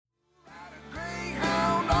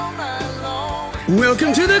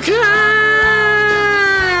Welcome to the Climb!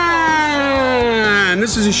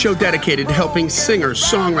 This is a show dedicated to helping singers,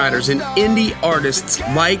 songwriters, and indie artists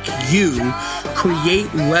like you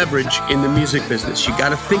create leverage in the music business. You got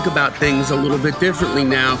to think about things a little bit differently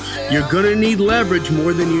now. You're going to need leverage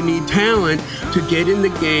more than you need talent to get in the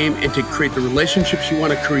game and to create the relationships you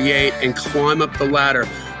want to create and climb up the ladder.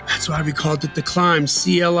 That's why we called it The Climb,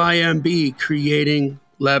 C-L-I-M-B, creating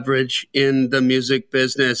leverage in the music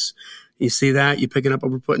business. You see that? You picking up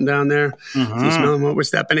what we're putting down there? Mm-hmm. You smelling what we're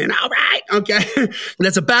stepping in? All right. Okay.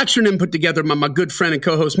 That's a Baxter and put together by my good friend and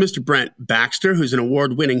co-host, Mr. Brent Baxter, who's an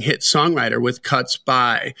award-winning hit songwriter with Cuts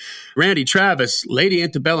by Randy Travis, Lady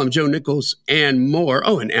Antebellum, Joe Nichols, and more.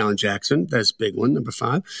 Oh, and Alan Jackson. That's a big one, number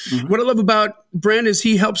 5. Mm-hmm. What I love about Brent is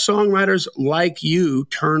he helps songwriters like you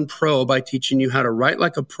turn pro by teaching you how to write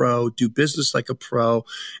like a pro, do business like a pro.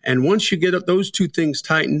 And once you get those two things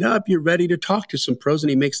tightened up, you're ready to talk to some pros,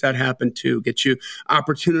 and he makes that happen too. Get you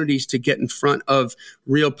opportunities to get in front of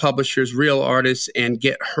real publishers, real artists, and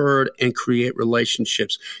get heard and create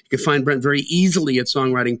relationships. You can find Brent very easily at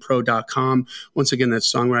songwritingpro.com. Once again,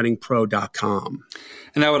 that's songwritingpro.com.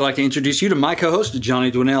 And I would like to introduce you to my co-host,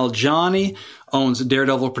 Johnny Dwinell. Johnny owns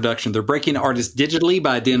Daredevil Production. They're breaking artists digitally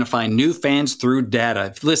by identifying new fans through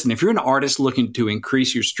data. Listen, if you're an artist looking to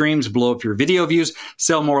increase your streams, blow up your video views,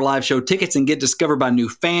 sell more live show tickets, and get discovered by new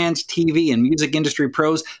fans, TV, and music industry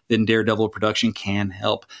pros, then Daredevil Production can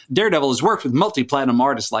help. Daredevil has worked with multi-platinum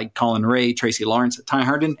artists like Colin Ray, Tracy Lawrence, Ty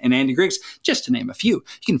Herndon, and Andy Griggs, just to name a few. You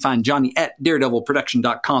can find Johnny at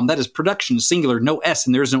daredevilproduction.com. That is production singular, no S,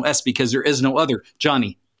 and there is no S because there is no other.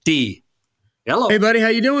 Johnny D. Hello. Hey, buddy. How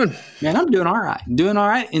you doing? Man, I'm doing all right. Doing all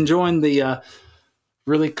right. Enjoying the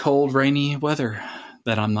really cold, rainy weather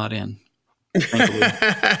that I'm not in. Thankfully.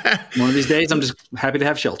 One of these days, I'm just happy to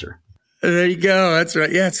have shelter. There you go. That's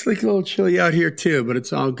right. Yeah, it's like a little chilly out here too, but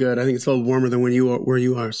it's all good. I think it's a little warmer than where you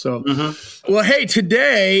are. So, Well, hey,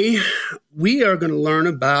 today we are going to learn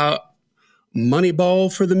about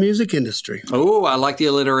Moneyball for the music industry. Oh, I like the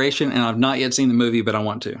alliteration, and I've not yet seen the movie, but I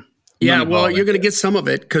want to. Yeah, well, you're going to get some of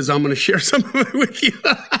it because I'm going to share some of it with you.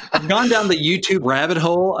 I've gone down the YouTube rabbit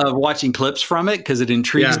hole of watching clips from it because it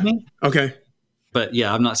intrigues me. Okay. But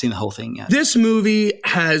yeah, I've not seen the whole thing yet. This movie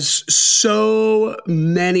has so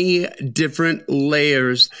many different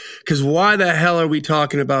layers because why the hell are we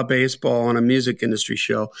talking about baseball on a music industry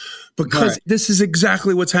show? Because This is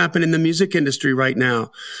exactly what's happened in the music industry right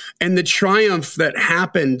now. And the triumph that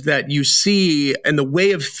happened that you see and the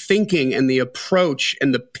way of thinking and the approach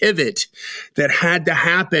and the pivot that had to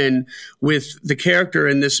happen with the character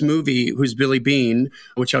in this movie, who's Billy Bean,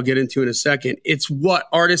 which I'll get into in a second. It's what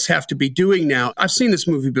artists have to be doing now. I've seen this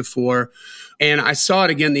movie before. And I saw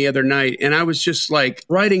it again the other night, and I was just like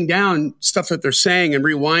writing down stuff that they're saying and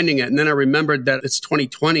rewinding it. And then I remembered that it's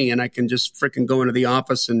 2020 and I can just freaking go into the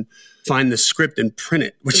office and find the script and print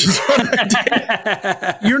it, which is what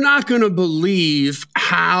I did. You're not going to believe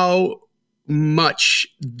how much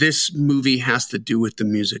this movie has to do with the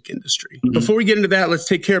music industry. Mm-hmm. Before we get into that, let's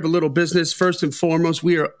take care of a little business. First and foremost,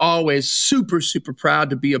 we are always super, super proud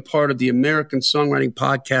to be a part of the American Songwriting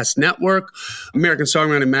Podcast Network. American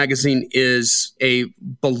Songwriting Magazine is a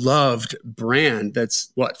beloved brand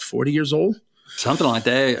that's, 40 years old? Something like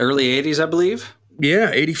that. Early 80s, I believe.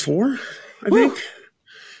 Yeah, 84, I think.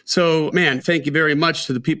 So, man, thank you very much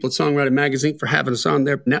to the people at Songwriting Magazine for having us on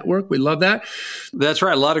their network. We love that. That's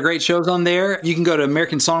right. A lot of great shows on there. You can go to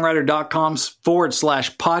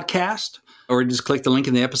americansongwriter.com/podcast or just click the link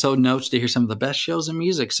in the episode notes to hear some of the best shows in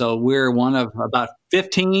music. So we're one of about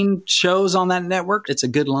 15 shows on that network. It's a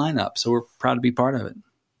good lineup. So we're proud to be part of it.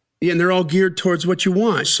 Yeah, and they're all geared towards what you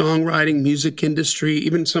want. Songwriting, music industry,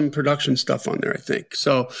 even some production stuff on there, I think.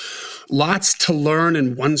 So lots to learn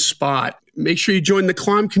in one spot. Make sure you join the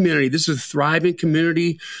Climb community. This is a thriving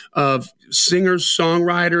community of singers,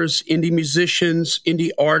 songwriters, indie musicians,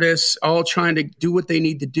 indie artists, all trying to do what they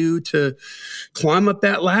need to do to climb up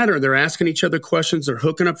that ladder. They're asking each other questions. They're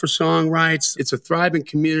hooking up for songwrites. It's a thriving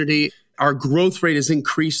community. Our growth rate has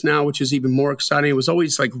increased now, which is even more exciting. It was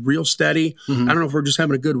always like real steady. Mm-hmm. I don't know if we're just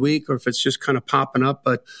having a good week or if it's just kind of popping up,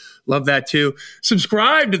 but love that too.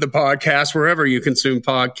 Subscribe to the podcast wherever you consume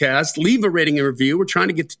podcasts. Leave a rating and review. We're trying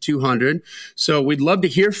to get to 200. So we'd love to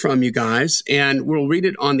hear from you guys, and we'll read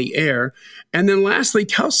it on the air. And then lastly,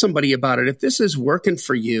 tell somebody about it. If this is working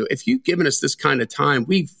for you, if you've given us this kind of time,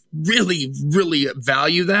 we really, really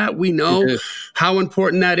value that. We know how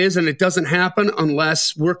important that is, and it doesn't happen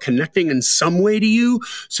unless we're connecting in some way to you.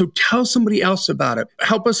 So tell somebody else about it.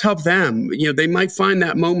 Help us help them. You know, they might find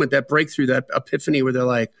that moment, that breakthrough, that epiphany where they're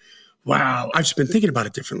like, wow, I've just been thinking about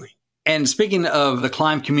it differently. And speaking of the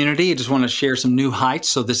Climb community, I just want to share some new heights.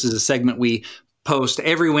 So this is a segment we post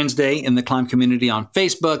every Wednesday in the Climb community on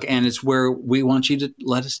Facebook, and it's where we want you to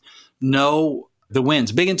let us know the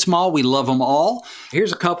wins. Big and small, we love them all.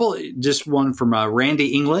 Here's a couple. Just one from Randy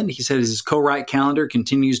England. He said his co-write calendar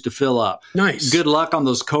continues to fill up. Nice. Good luck on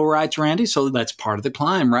those co-writes, Randy. So that's part of the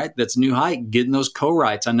climb, right? That's a new hike, getting those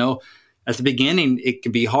co-writes. I know at the beginning it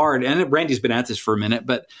can be hard, and Randy's been at this for a minute,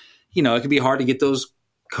 but it can be hard to get those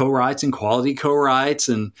co-writes and quality co-writes,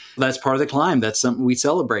 and that's part of the climb. That's something we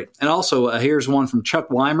celebrate. And also, here's one from Chuck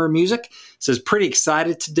Weimer Music. It says, pretty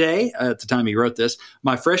excited today, at the time he wrote this,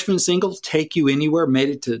 my freshman single, Take You Anywhere, made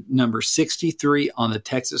it to number 63 on the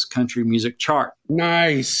Texas country music chart.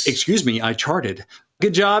 Nice. Excuse me, I charted.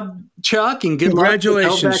 Good job, Chuck, and good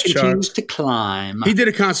Congratulations, luck. Chuck. Continues to climb. He did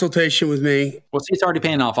a consultation with me. Well, see, it's already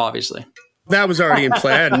paying off, obviously. That was already in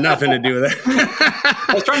play. I had nothing to do with it.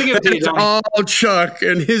 I was trying to give it to you, It's Johnny. all Chuck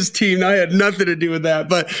and his team. I had nothing to do with that.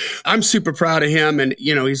 But I'm super proud of him. And,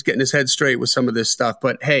 he's getting his head straight with some of this stuff.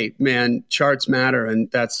 But, hey, man, charts matter. And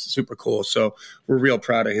that's super cool. So we're real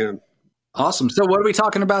proud of him. Awesome. So what are we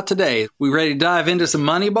talking about today? We ready to dive into some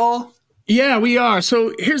Moneyball? Yeah, we are.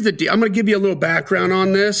 So here's the deal. I'm going to give you a little background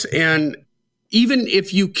on this. And even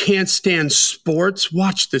if you can't stand sports,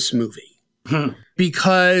 watch this movie.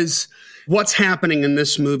 Because what's happening in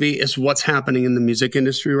this movie is what's happening in the music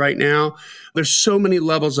industry right now. There's so many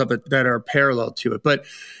levels of it that are parallel to it. But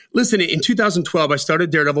listen, in 2012, I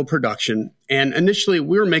started Daredevil Production. And initially,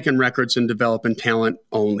 we were making records and developing talent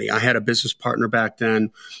only. I had a business partner back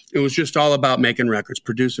then. It was just all about making records,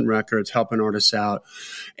 producing records, helping artists out.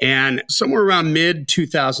 And somewhere around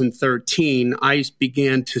mid-2013, I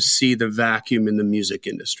began to see the vacuum in the music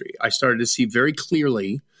industry. I started to see very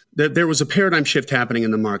clearly that there was a paradigm shift happening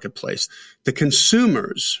in the marketplace. The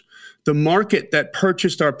consumers, the market that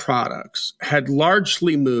purchased our products, had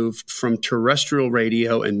largely moved from terrestrial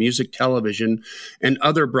radio and music television and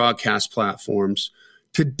other broadcast platforms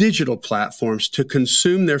to digital platforms to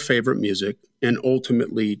consume their favorite music and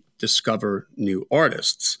ultimately discover new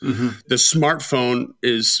artists. Mm-hmm. The smartphone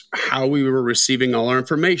is how we were receiving all our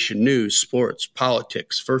information, news, sports,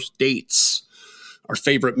 politics, first dates, our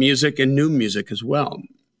favorite music, and new music as well.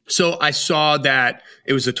 So I saw that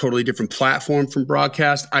it was a totally different platform from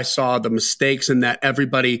broadcast. I saw the mistakes in that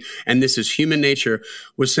everybody, and this is human nature,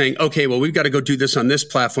 was saying, okay, well, we've got to go do this on this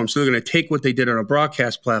platform. So they're going to take what they did on a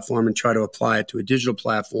broadcast platform and try to apply it to a digital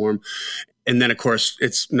platform. And then, of course,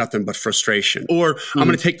 it's nothing but frustration. Or I'm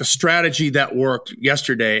going to take the strategy that worked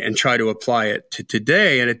yesterday and try to apply it to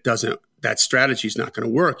today, and it doesn't. That strategy is not going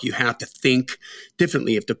to work. You have to think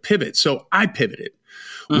differently. You have to pivot. So I pivoted.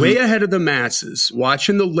 Way ahead of the masses,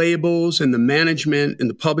 watching the labels and the management and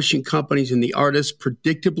the publishing companies and the artists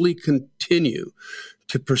predictably continue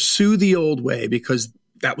to pursue the old way because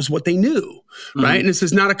that was what they knew, right? And this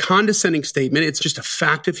is not a condescending statement. It's just a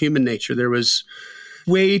fact of human nature. There was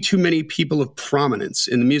way too many people of prominence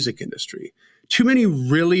in the music industry. Too many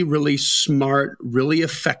really, really smart, really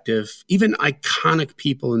effective, even iconic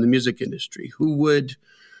people in the music industry who would,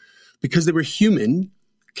 because they were human,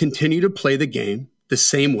 continue to play the game the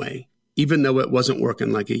same way, even though it wasn't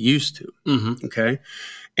working like it used to. Okay.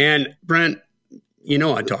 And Brent,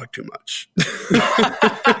 I talk too much.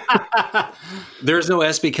 There's no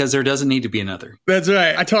S because there doesn't need to be another. That's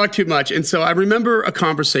right. I talk too much. And so I remember a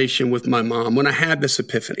conversation with my mom when I had this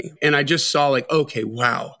epiphany and I just saw okay,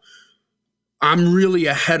 wow, I'm really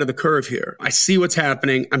ahead of the curve here. I see what's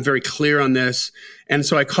happening. I'm very clear on this. And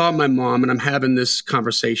so I called my mom and I'm having this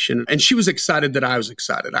conversation and she was excited that I was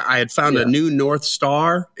excited. I had found a new North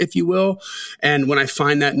Star, if you will. And when I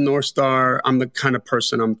find that North Star, I'm the kind of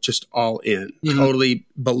person I'm just all in, totally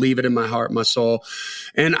believe it in my heart, my soul.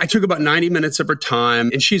 And I took about 90 minutes of her time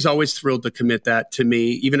and she's always thrilled to commit that to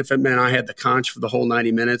me, even if it meant I had the conch for the whole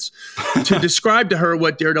 90 minutes to describe to her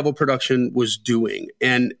what Daredevil Production was doing.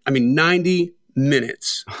 And 90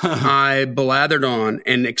 minutes, I blathered on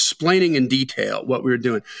and explaining in detail what we were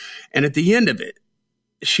doing. And at the end of it,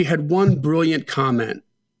 she had one brilliant comment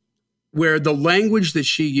where the language that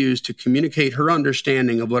she used to communicate her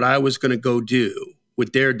understanding of what I was going to go do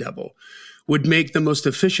with Daredevil would make the most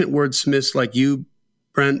efficient wordsmiths like you,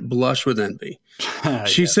 Brent, blush with envy.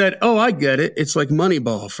 She said, "Oh, I get it. It's like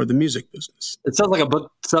Moneyball for the music business." It sounds like a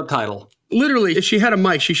book subtitle. Literally, if she had a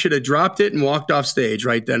mic, she should have dropped it and walked off stage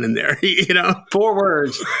right then and there, 4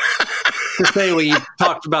 words to say what you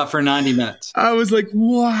talked about for 90 minutes. I was like,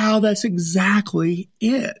 wow, that's exactly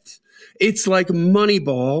it. It's like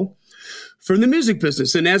Moneyball for the music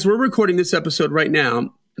business. And as we're recording this episode right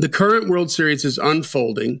now, the current World Series is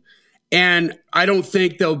unfolding. And I don't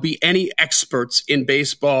think there'll be any experts in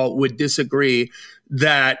baseball would disagree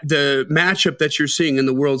that the matchup that you're seeing in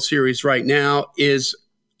the World Series right now is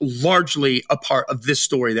largely a part of this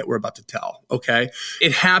story that we're about to tell, okay?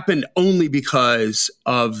 It happened only because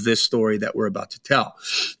of this story that we're about to tell.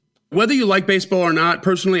 Whether you like baseball or not,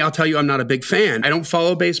 personally, I'll tell you I'm not a big fan. I don't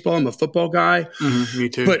follow baseball. I'm a football guy. Me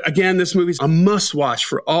too. But again, this movie's a must-watch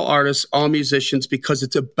for all artists, all musicians, because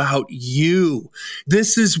it's about you.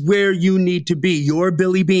 This is where you need to be. You're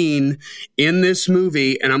Billy Bean in this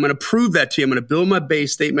movie, and I'm going to prove that to you. I'm going to build my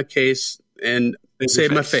base, state my case, and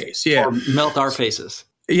save my face. Yeah. Or melt our faces.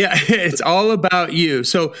 Yeah, it's all about you.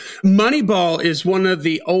 So Moneyball is one of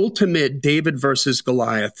the ultimate David versus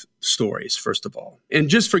Goliath stories, first of all. And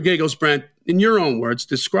just for giggles, Brent, in your own words,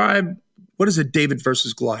 describe what is a David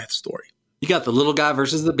versus Goliath story? You got the little guy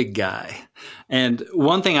versus the big guy. And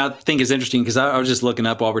one thing I think is interesting, because I was just looking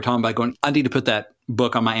up while we're talking about going, I need to put that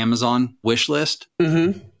book on my Amazon wish list.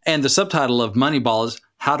 And the subtitle of Moneyball is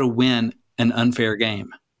How to Win an Unfair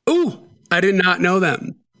Game. Ooh, I did not know that.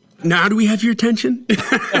 Now do we have your attention?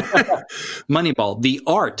 Moneyball, the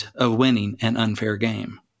art of winning an unfair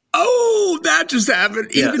game. Oh, that just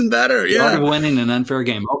happened. Even better. The art of winning an unfair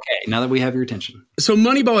game. Okay, now that we have your attention. So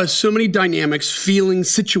Moneyball has so many dynamics,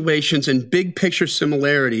 feelings, situations, and big picture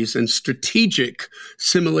similarities and strategic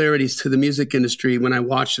similarities to the music industry. When I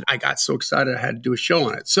watched it, I got so excited I had to do a show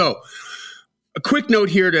on it. So a quick note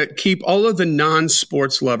here to keep all of the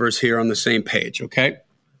non-sports lovers here on the same page, okay?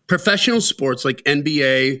 Professional sports like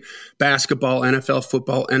NBA, basketball, NFL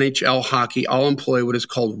football, NHL hockey all employ what is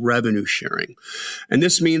called revenue sharing. And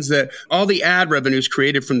this means that all the ad revenues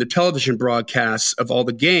created from the television broadcasts of all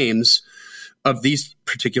the games of these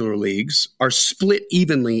particular leagues are split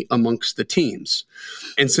evenly amongst the teams.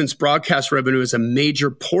 And since broadcast revenue is a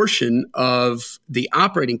major portion of the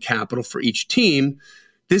operating capital for each team,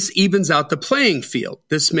 this evens out the playing field.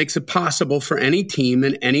 This makes it possible for any team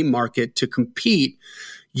in any market to compete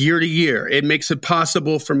year to year. It makes it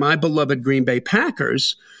possible for my beloved Green Bay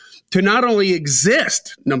Packers to not only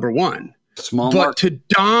exist, number one, but to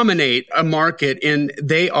dominate a market. And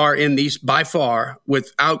they are in these, by far,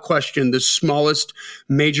 without question, the smallest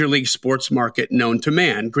major league sports market known to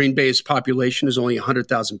man. Green Bay's population is only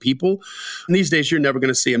 100,000 people. And these days, you're never going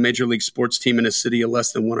to see a major league sports team in a city of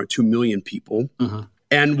less than 1 or 2 million people.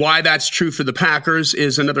 And why that's true for the Packers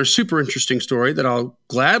is another super interesting story that I'll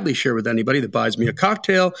gladly share with anybody that buys me a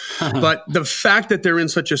cocktail. But the fact that they're in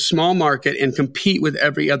such a small market and compete with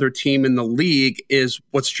every other team in the league is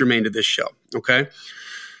what's germane to this show, okay?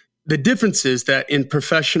 The difference is that in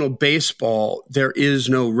professional baseball, there is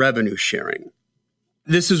no revenue sharing.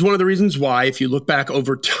 This is one of the reasons why, if you look back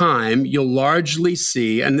over time, you'll largely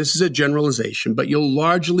see, and this is a generalization, but you'll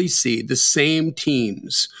largely see the same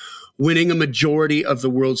teams winning a majority of the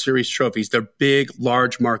World Series trophies. They're big,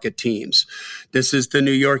 large market teams. This is the New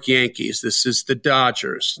York Yankees. This is the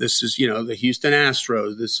Dodgers. This is, the Houston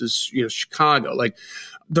Astros. This is, Chicago. Like,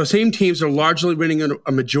 the same teams are largely winning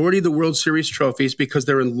a majority of the World Series trophies because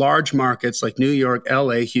they're in large markets like New York,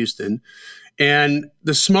 LA, Houston. And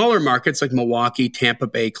the smaller markets like Milwaukee, Tampa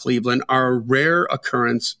Bay, Cleveland are a rare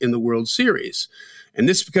occurrence in the World Series. And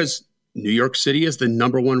this is because New York City is the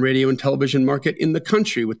number one radio and television market in the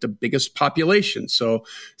country with the biggest population. So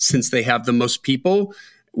since they have the most people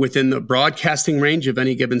within the broadcasting range of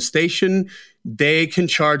any given station, they can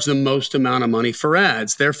charge the most amount of money for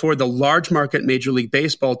ads. Therefore, the large market Major League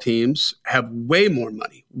Baseball teams have way more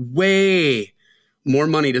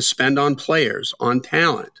money to spend on players, on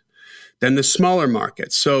talent, than the smaller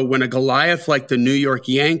markets. So when a Goliath like the New York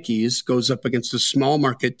Yankees goes up against a small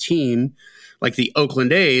market team like the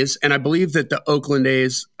Oakland A's, and I believe that the Oakland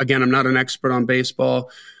A's, again, I'm not an expert on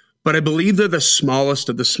baseball, but I believe they're the smallest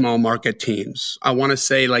of the small market teams. I want to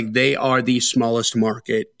say like they are the smallest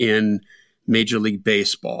market in Major League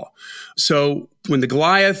Baseball. So when the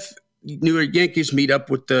Goliath New York Yankees meet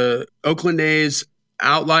up with the Oakland A's,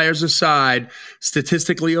 outliers aside,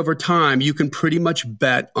 statistically over time, you can pretty much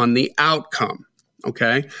bet on the outcome,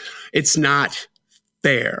 okay? It's not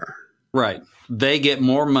fair. Right. They get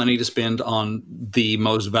more money to spend on the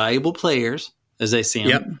most valuable players as they see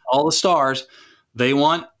them, all the stars. They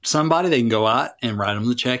want somebody they can go out and write them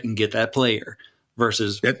the check and get that player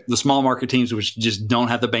versus the small market teams, which just don't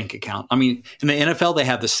have the bank account. I mean, in the NFL, they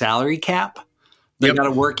have the salary cap they got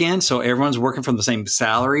to work in. So everyone's working from the same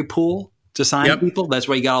salary pool to sign people. That's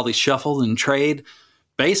why you got all these shuffle and trade.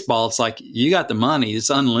 Baseball, it's like you got the money. It's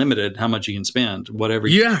unlimited how much you can spend, whatever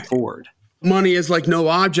you can afford. Money is like no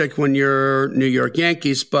object when you're New York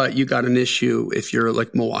Yankees, but you got an issue if you're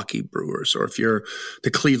like Milwaukee Brewers or if you're the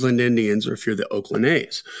Cleveland Indians or if you're the Oakland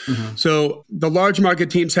A's. So the large market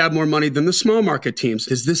teams have more money than the small market teams.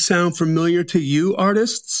 Does this sound familiar to you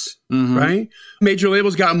artists? Right? Major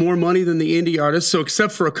labels got more money than the indie artists. So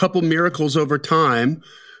except for a couple miracles over time,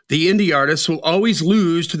 The indie artists will always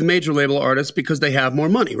lose to the major label artists because they have more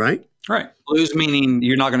money, right? Right. Lose meaning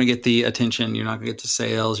you're not going to get the attention. You're not going to get the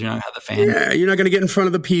sales. You're not going to have the fans. Yeah, you're not going to get in front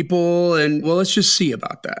of the people. And well, let's just see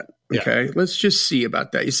about that. Okay. Yeah. Let's just see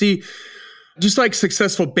about that. You see, just like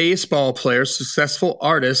successful baseball players, successful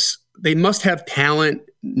artists, they must have talent,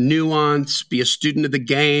 nuance, be a student of the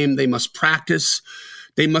game. They must practice.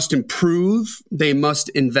 They must improve. They must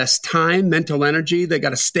invest time, mental energy. They got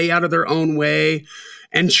to stay out of their own way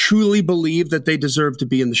and truly believe that they deserve to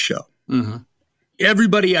be in the show. Mm-hmm.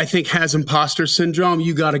 Everybody, I think, has imposter syndrome.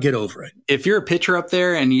 You got to get over it. If you're a pitcher up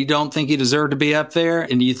there and you don't think you deserve to be up there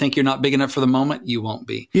and you think you're not big enough for the moment, you won't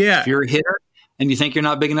be. Yeah. If you're a hitter and you think you're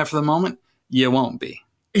not big enough for the moment, you won't be.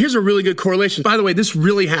 Here's a really good correlation. By the way, this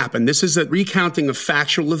really happened. This is a recounting of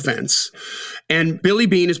factual events. And Billy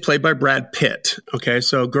Beane is played by Brad Pitt. Okay,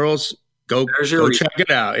 so girls, go check it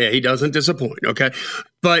out. Yeah, he doesn't disappoint. Okay.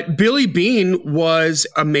 But Billy Beane was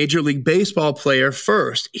a Major League Baseball player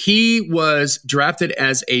first. He was drafted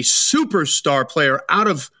as a superstar player out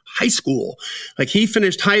of high school. Like he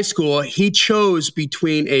finished high school. He chose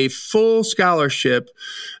between a full scholarship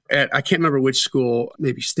at, I can't remember which school,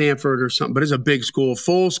 maybe Stanford or something, but it's a big school,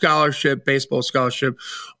 full scholarship, baseball scholarship,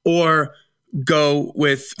 or go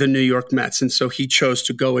with the New York Mets. And so he chose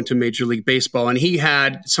to go into Major League Baseball. And he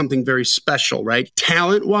had something very special, right?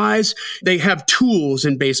 Talent-wise, they have tools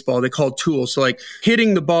in baseball. They call tools. So like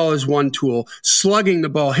hitting the ball is one tool. Slugging the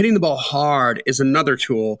ball, hitting the ball hard is another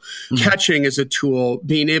tool. Mm-hmm. Catching is a tool.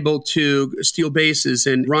 Being able to steal bases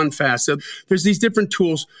and run fast. So there's these different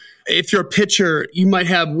tools. If you're a pitcher, you might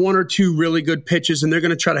have one or two really good pitches, and they're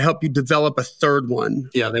going to try to help you develop a third one.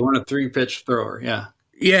 Yeah, they want a 3-pitch thrower. Yeah.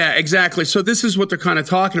 Yeah, exactly. So this is what they're kind of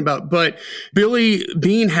talking about. But Billy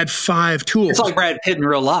Beane had 5 tools. It's like Brad Pitt in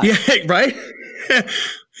real life. Yeah, right?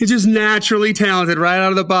 He's just naturally talented right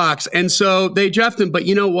out of the box. And so they drafted him. But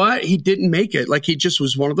you know what? He didn't make it. Like he just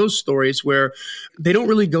was one of those stories where they don't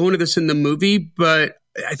really go into this in the movie, but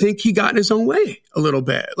I think he got in his own way a little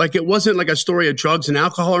bit. Like it wasn't like a story of drugs and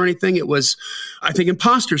alcohol or anything. It was, I think,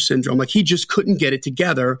 imposter syndrome. Like he just couldn't get it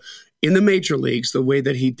together in the major leagues the way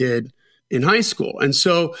that he did in high school. And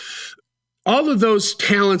so all of those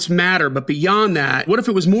talents matter. But beyond that, what if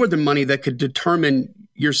it was more than money that could determine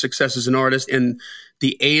your success as an artist and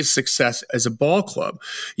the A's success as a ball club?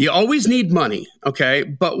 You always need money, okay?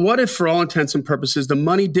 But what if, for all intents and purposes, the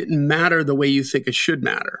money didn't matter the way you think it should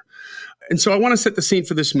matter? And so I want to set the scene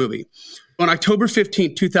for this movie. On October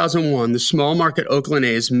 15, 2001, the small market Oakland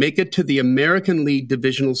A's make it to the American League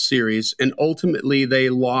Divisional Series, and ultimately they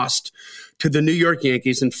lost to the New York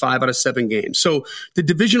Yankees in 5 out of 7 games. So the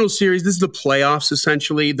Divisional Series, this is the playoffs,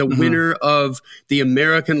 essentially. The winner of the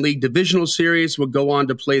American League Divisional Series would go on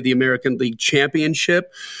to play the American League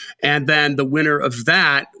Championship. And then the winner of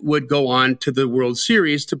that would go on to the World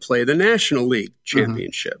Series to play the National League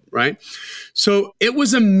Championship, right? So it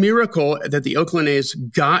was a miracle that the Oakland A's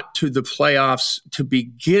got to the playoffs to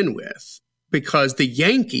begin with, because the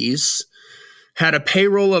Yankees had a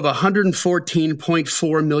payroll of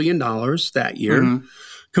 $114.4 million that year,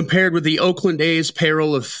 compared with the Oakland A's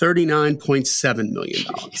payroll of $39.7 million.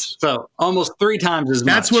 So almost 3 times as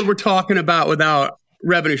much. That's what we're talking about without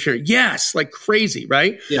revenue sharing. Yes, like crazy,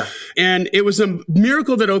 right? Yeah. And it was a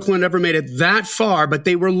miracle that Oakland ever made it that far, but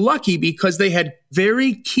they were lucky because they had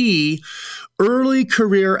very key early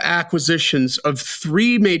career acquisitions of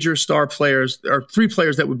 3 major star players, or 3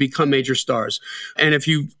 players that would become major stars. And if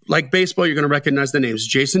you like baseball, you're going to recognize the names: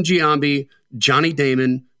 Jason Giambi, Johnny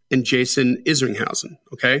Damon, and Jason Isringhausen.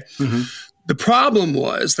 Okay. The problem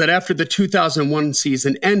was that after the 2001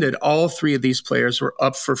 season ended, all 3 of these players were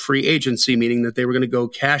up for free agency, meaning that they were going to go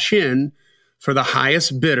cash in for the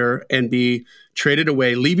highest bidder and be traded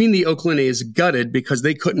away, leaving the Oakland A's gutted because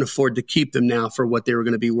they couldn't afford to keep them now for what they were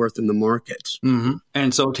going to be worth in the market.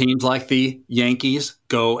 And so teams like the Yankees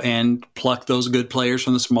go and pluck those good players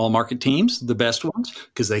from the small market teams, the best ones,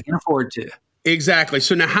 because they can afford to. Exactly.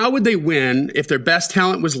 So now how would they win if their best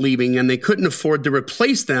talent was leaving and they couldn't afford to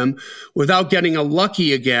replace them without getting a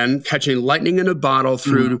lucky again, catching lightning in a bottle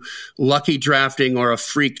through lucky drafting or a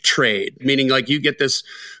freak trade? Meaning like you get this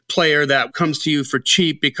player that comes to you for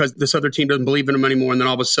cheap because this other team doesn't believe in him anymore, and then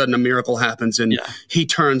all of a sudden a miracle happens and he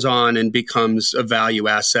turns on and becomes a value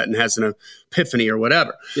asset and has an epiphany or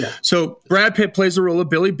whatever. So Brad Pitt plays the role of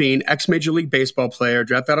Billy Beane, ex-Major League Baseball player,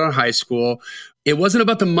 drafted out of high school. It wasn't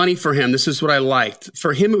about the money for him. This is what I liked.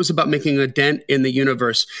 For him, it was about making a dent in the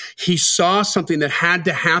universe. He saw something that had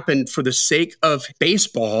to happen for the sake of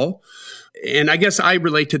baseball And I guess I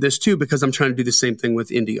relate to this too because I'm trying to do the same thing with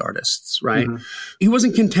indie artists, right? He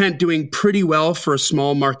wasn't content doing pretty well for a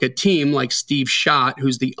small market team like Steve Schott,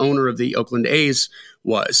 who's the owner of the Oakland A's,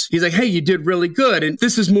 was. He's like, hey, you did really good. And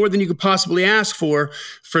this is more than you could possibly ask for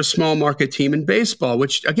a small market team in baseball,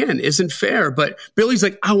 which again, isn't fair. But Billy's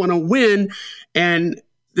like, I want to win. And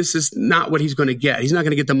this is not what he's going to get. He's not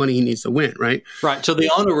going to get the money he needs to win, right? Right. So the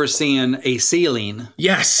owner was seeing a ceiling.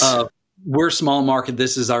 Yes. We're small market.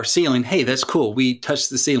 This is our ceiling. Hey, that's cool. We touch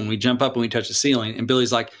the ceiling. We jump up and we touch the ceiling. And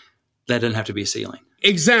Billy's like, that doesn't have to be a ceiling.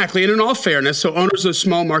 Exactly. And in all fairness, so owners of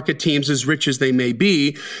small market teams, as rich as they may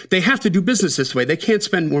be, they have to do business this way. They can't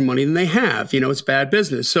spend more money than they have. It's bad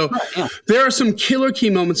business. So there are some killer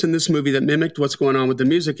key moments in this movie that mimicked what's going on with the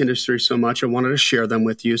music industry so much. I wanted to share them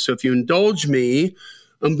with you. So if you indulge me,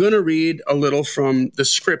 I'm going to read a little from the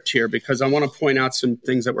script here because I want to point out some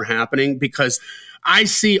things that were happening because I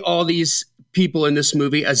see all these people in this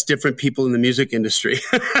movie as different people in the music industry.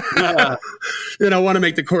 And I want to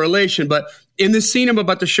make the correlation. But in the scene I'm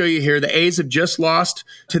about to show you here, the A's have just lost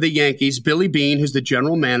to the Yankees. Billy Beane, who's the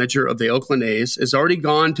general manager of the Oakland A's, has already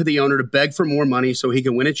gone to the owner to beg for more money so he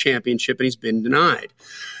can win a championship, and he's been denied.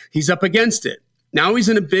 He's up against it. Now he's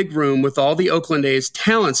in a big room with all the Oakland A's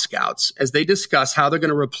talent scouts as they discuss how they're going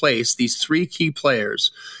to replace these three key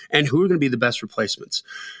players and who are going to be the best replacements.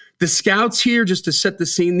 The scouts here, just to set the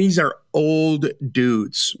scene, these are old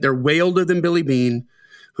dudes. They're way older than Billy Beane,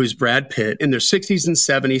 who's Brad Pitt, in their 60s and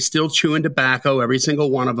 70s, still chewing tobacco, every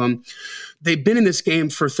single one of them. They've been in this game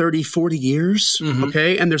for 30, 40 years,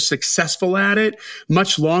 okay? And they're successful at it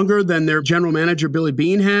much longer than their general manager, Billy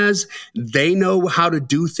Beane, has. They know how to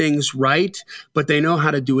do things right, but they know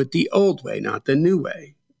how to do it the old way, not the new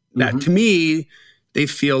way. That, to me, they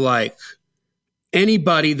feel like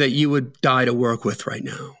anybody that you would die to work with right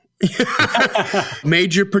now.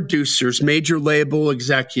 Major producers, major label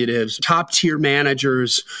executives, top tier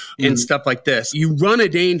managers, and stuff like this. You run a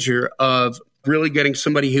danger of really getting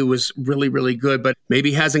somebody who was really, really good, but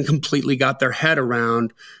maybe hasn't completely got their head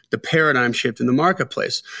around the paradigm shift in the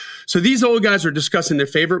marketplace. So these old guys are discussing their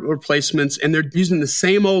favorite replacements, and they're using the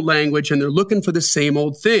same old language, and they're looking for the same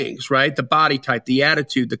old things, right? The body type, the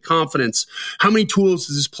attitude, the confidence. How many tools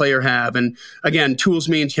does this player have? And again, tools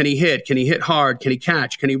means can he hit? Can he hit hard? Can he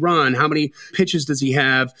catch? Can he run? How many pitches does he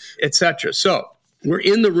have? Etc. So we're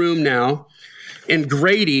in the room now, and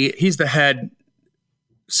Grady, he's the head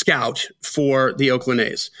scout for the Oakland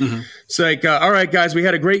A's. It's like, all right, guys, we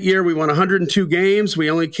had a great year. We won 102 games. We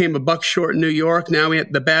only came a buck short in New York. Now we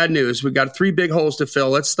have the bad news. We've got 3 big holes to fill.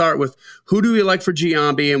 Let's start with who do we like for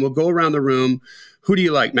Giambi? And we'll go around the room. Who do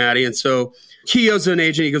you like, Matty? And so Keogh's an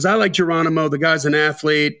agent. He goes, I like Geronimo. The guy's an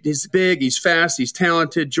athlete. He's big. He's fast. He's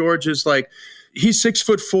talented. George is like, he's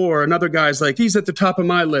 6'4". Another guy's like, he's at the top of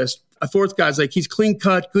my list. A fourth guy's like, he's clean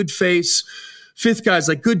cut, good face. Fifth guy's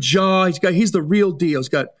like, good jaw. He's the real deal. He's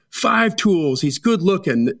got 5 tools. He's good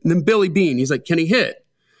looking. And then Billy Beane, he's like, can he hit?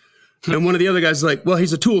 And one of the other guys is like, well,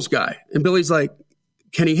 he's a tools guy. And Billy's like,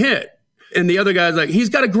 can he hit? And the other guy's like, he's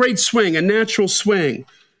got a great swing, a natural swing.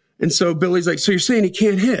 And so Billy's like, so you're saying he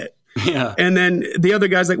can't hit? Yeah. And then the other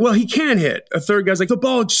guy's like, well, he can hit. A third guy's like, the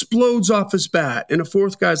ball explodes off his bat. And a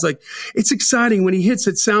fourth guy's like, it's exciting. When he hits,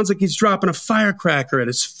 it sounds like he's dropping a firecracker at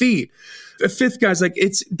his feet. A fifth guy's like,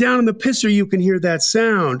 it's down in the pisser, you can hear that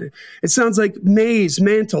sound. It sounds like Mays,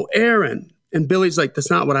 Mantle, Aaron. And Billy's like, that's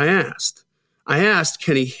not what I asked. I asked,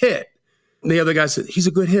 can he hit? And the other guy said, he's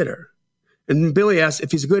a good hitter. And Billy asked,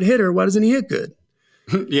 if he's a good hitter, why doesn't he hit good?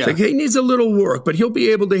 Yeah. Like, he needs a little work, but he'll be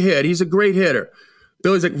able to hit. He's a great hitter.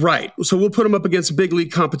 Billy's like, right. So we'll put him up against big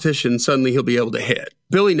league competition, and suddenly he'll be able to hit.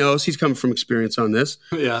 Billy knows. He's coming from experience on this.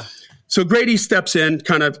 Yeah. So Grady steps in,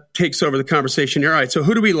 kind of takes over the conversation here. All right, so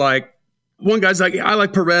who do we like? One guy's like, I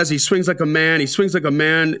like Perez. He swings like a man. He swings like a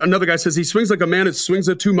man. Another guy says he swings like a man. It swings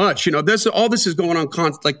it too much. All this is going on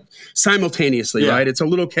like simultaneously, right? It's a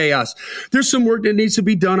little chaos. There's some work that needs to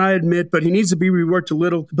be done, I admit, but he needs to be reworked a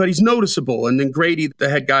little, but he's noticeable. And then Grady, the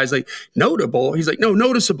head guy's like, notable? He's like, no,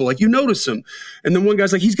 noticeable. Like, you notice him. And then one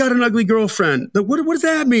guy's like, he's got an ugly girlfriend. Like, what does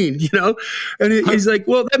that mean? And he's like,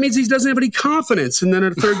 well, that means he doesn't have any confidence. And then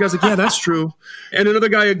a third guy's like, yeah, that's true. And another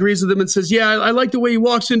guy agrees with him and says, yeah, I like the way he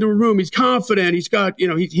walks into a room. He's confident. He's got,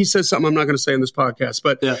 he says something I'm not going to say on this podcast,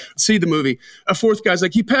 but see the movie. A fourth guy's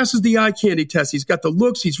like, he passes the eye candy test. He's got the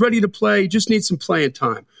looks. He's ready to play. He just needs some playing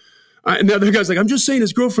time. And the other guy's like, I'm just saying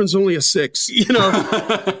his girlfriend's only a 6.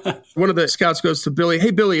 One of the scouts goes to Billy,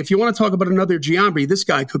 hey, Billy, if you want to talk about another Giambi, this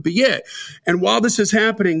guy could be it. And while this is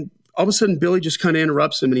happening, all of a sudden, Billy just kind of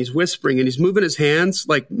interrupts him, and he's whispering, and he's moving his hands,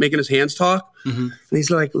 like making his hands talk. And he's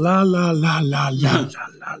like, la, la, la, la, la, la,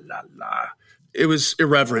 la, la, la. it was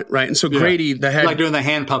irreverent, right? And so Grady, the head... Like doing the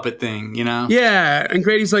hand puppet thing, you know? Yeah. And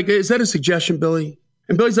Grady's like, is that a suggestion, Billy?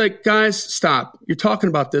 And Billy's like, guys, stop. You're talking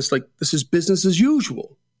about this like this is business as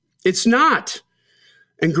usual. It's not.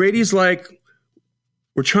 And Grady's like,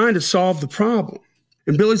 we're trying to solve the problem.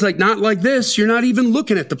 And Billy's like, not like this. You're not even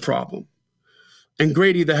looking at the problem. And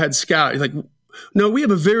Grady, the head scout, he's like, no, we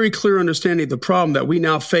have a very clear understanding of the problem that we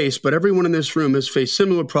now face, but everyone in this room has faced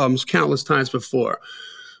similar problems countless times before.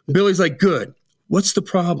 Billy's like, good. What's the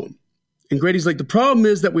problem? And Grady's like, the problem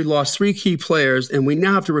is that we lost 3 key players and we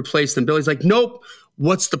now have to replace them. Billy's like, nope.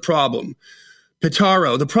 What's the problem?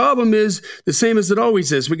 Pitaro, the problem is the same as it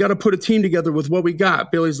always is. We got to put a team together with what we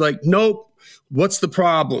got. Billy's like, nope. What's the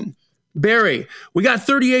problem? Barry, we got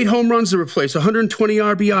 38 home runs to replace, 120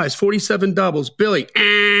 RBIs, 47 doubles. Billy,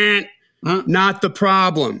 not the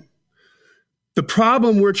problem. The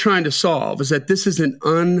problem we're trying to solve is that this is an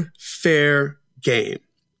unfair game.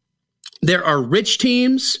 There are rich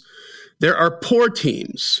teams. There are poor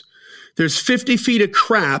teams. There's 50 feet of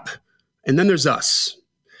crap, and then there's us.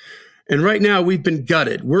 And right now, we've been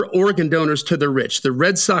gutted. We're organ donors to the rich. The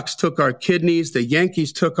Red Sox took our kidneys. The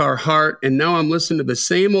Yankees took our heart. And now I'm listening to the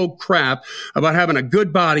same old crap about having a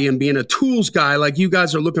good body and being a tools guy like you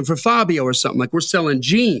guys are looking for Fabio or something, like we're selling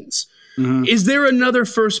jeans. Mm-hmm. Is there another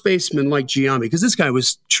first baseman like Giambi? Because this guy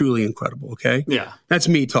was truly incredible, okay? Yeah. That's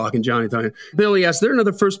me talking, Johnny talking. Billy asked, is there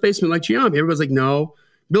another first baseman like Giambi? Everybody's like, no.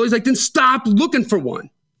 Billy's like, then stop looking for one.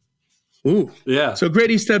 Ooh. Yeah. So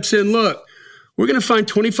Grady steps in, look. We're going to find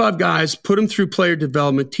 25 guys, put them through player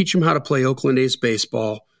development, teach them how to play Oakland A's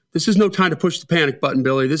baseball. This is no time to push the panic button,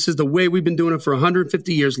 Billy. This is the way we've been doing it for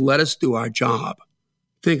 150 years. Let us do our job.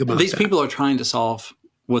 Think about These that. people are trying to solve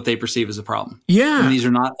what they perceive as a problem. Yeah. And these are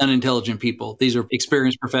not unintelligent people. These are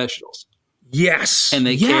experienced professionals. Yes. And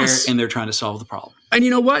they care, and they're trying to solve the problem. And you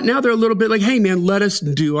know what? Now they're a little bit like, hey, man, let us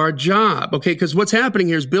do our job. Okay, because what's happening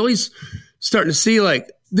here is Billy's starting to see like,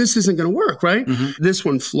 this isn't going to work, right? Mm-hmm. This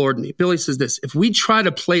one floored me. Billy says this, if we try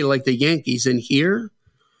to play like the Yankees in here,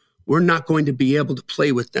 we're not going to be able to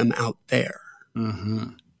play with them out there.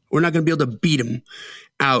 Mm-hmm. We're not going to be able to beat them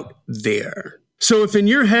out there. So if in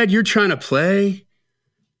your head you're trying to play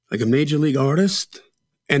like a major league artist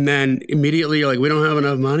and then immediately you're like, we don't have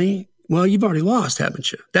enough money, well, you've already lost,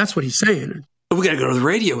 haven't you? That's what he's saying. We got to go to the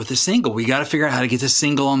radio with this single. We got to figure out how to get this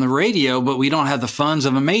single on the radio, but we don't have the funds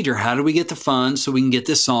of a major. How do we get the funds so we can get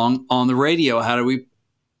this song on the radio? How do we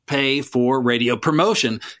pay for radio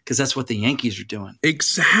promotion? Because that's what the Yankees are doing.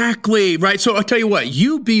 Exactly. Right. So I'll tell you what,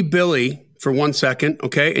 you be Billy for 1 second,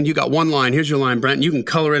 okay? And you got one line. Here's your line, Brent. You can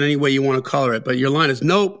color it any way you want to color it. But your line is,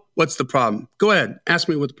 nope, what's the problem? Go ahead. Ask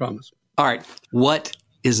me what the problem is. All right. What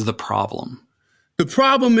is the problem? The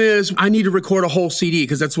problem is I need to record a whole CD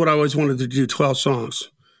because that's what I always wanted to do, 12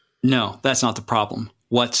 songs. No, that's not the problem.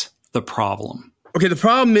 What's the problem? Okay, the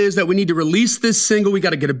problem is that we need to release this single. We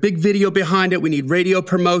got to get a big video behind it. We need radio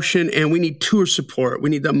promotion and we need tour support.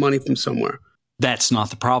 We need that money from somewhere. That's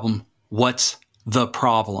not the problem. What's the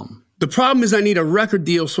problem? The problem is I need a record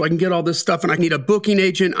deal so I can get all this stuff and I need a booking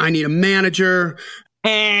agent. I need a manager.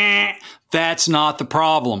 That's not the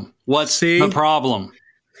problem. What's the problem?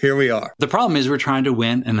 Here we are. The problem is we're trying to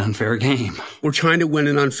win an unfair game. We're trying to win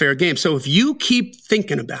an unfair game. So if you keep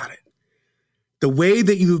thinking about it, the way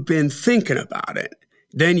that you've been thinking about it,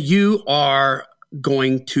 then you are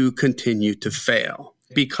going to continue to fail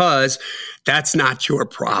because that's not your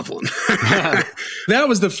problem. That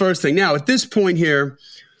was the first thing. Now, at this point here,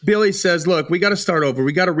 Billy says, look, we got to start over.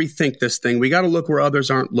 We got to rethink this thing. We got to look where others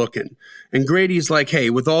aren't looking. And Grady's like, hey,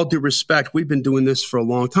 with all due respect, we've been doing this for a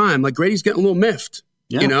long time. Like Grady's getting a little miffed.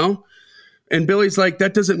 Yeah. You know? And Billy's like,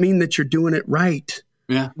 that doesn't mean that you're doing it right.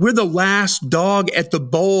 Yeah. We're the last dog at the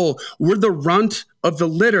bowl. We're the runt of the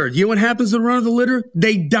litter. You know what happens to the runt of the litter?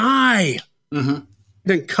 They die. Mm-hmm.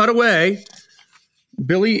 Then cut away.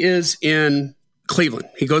 Billy is in Cleveland.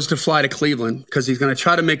 He goes to fly to Cleveland because he's going to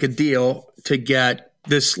try to make a deal to get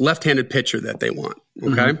this left-handed pitcher that they want.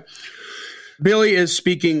 Okay. Mm-hmm. Billy is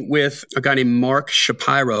speaking with a guy named Mark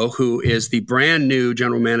Shapiro, who is the brand new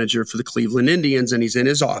general manager for the Cleveland Indians, and he's in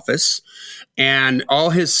his office. And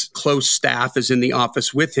all his close staff is in the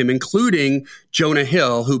office with him, including Jonah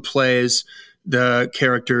Hill, who plays the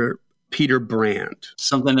character Peter Brand.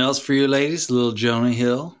 Something else for you ladies, little Jonah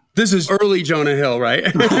Hill? This is early Jonah Hill, right?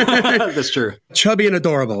 That's true. Chubby and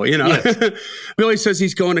adorable, you know. Yes. Billy says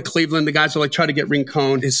he's going to Cleveland. The guys are like trying to get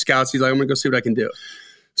Rincon, his scouts. He's like, I'm going to go see what I can do.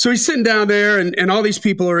 So he's sitting down there, and all these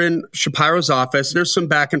people are in Shapiro's office. There's some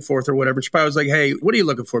back and forth or whatever. Shapiro's like, hey, what are you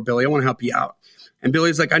looking for, Billy? I want to help you out. And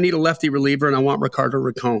Billy's like, I need a lefty reliever, and I want Ricardo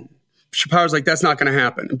Rincon. Shapiro's like, that's not going to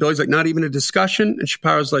happen. And Billy's like, not even a discussion? And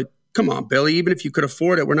Shapiro's like, come on, Billy, even if you could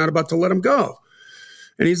afford it, we're not about to let him go.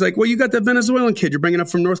 And he's like, well, you got that Venezuelan kid you're bringing up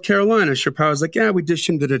from North Carolina. Chaparro's like, yeah, we dished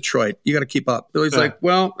him to Detroit. You got to keep up. Billy's like,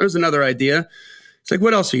 well, there's another idea. He's like,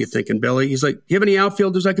 what else are you thinking, Billy? He's like, you have any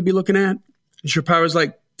outfielders I could be looking at? And Chaparro's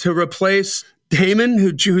like, to replace Damon,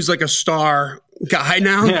 who's like a star guy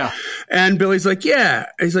now. Yeah. And Billy's like, yeah.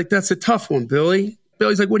 He's like, that's a tough one, Billy.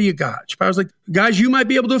 Billy's like, what do you got? Chaparro's like, guys you might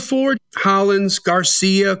be able to afford? Hollins,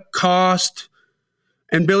 Garcia, Cost.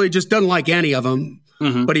 And Billy just doesn't like any of them.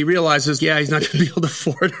 Mm-hmm. But he realizes, he's not going to be able to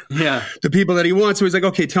afford the people that he wants. So he's like,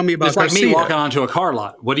 okay, tell me about Garcia. It's like me walking onto a car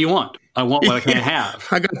lot. What do you want? I want what I can't have.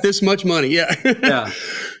 I got this much money. Yeah.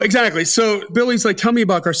 Exactly. So Billy's like, tell me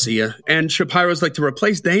about Garcia. And Shapiro's like, to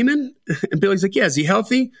replace Damon? And Billy's like, yeah, is he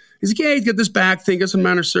healthy? He's like, yeah, he's got this back thing, got some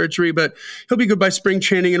minor surgery, but he'll be good by spring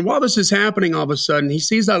training. And while this is happening, all of a sudden, he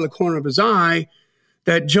sees out of the corner of his eye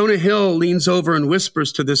that Jonah Hill leans over and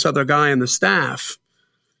whispers to this other guy on the staff.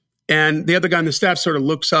 And the other guy on the staff sort of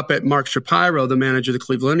looks up at Mark Shapiro, the manager of the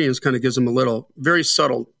Cleveland Indians, kind of gives him a little, very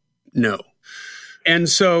subtle no. And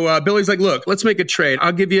so Billy's like, look, let's make a trade.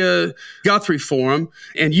 I'll give you Guthrie for him,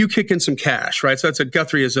 and you kick in some cash, right? So that's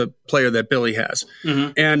Guthrie is a player that Billy has.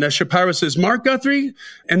 Mm-hmm. And Shapiro says, Mark Guthrie?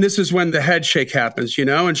 And this is when the head shake happens,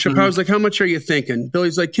 And Shapiro's like, how much are you thinking?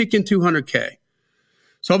 Billy's like, kick in $200K.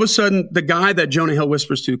 So all of a sudden, the guy that Jonah Hill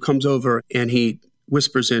whispers to comes over, and he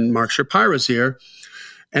whispers in Mark Shapiro's ear.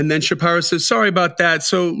 And then Shapiro says, sorry about that.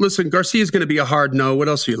 So listen, Garcia's going to be a hard no. What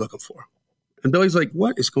else are you looking for? And Billy's like,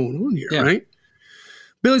 what is going on here, right?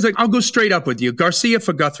 Billy's like, I'll go straight up with you. Garcia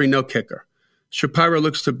for Guthrie, no kicker. Shapiro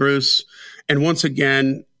looks to Bruce. And once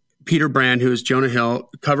again, Peter Brand, who is Jonah Hill,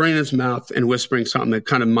 covering his mouth and whispering something that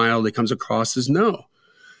kind of mildly comes across as no.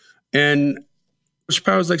 And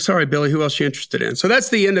Shapiro's like, sorry, Billy, who else are you interested in? So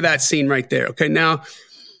that's the end of that scene right there. Okay, now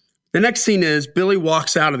the next scene is Billy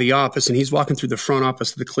walks out of the office and he's walking through the front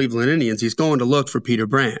office of the Cleveland Indians. He's going to look for Peter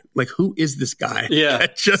Brand. Like, who is this guy? Yeah.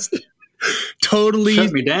 That just totally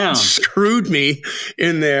shut me down, screwed me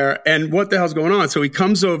in there. And what the hell's going on? So he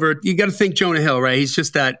comes over. You got to think Jonah Hill, right? He's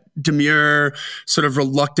just that demure, sort of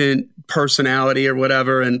reluctant personality or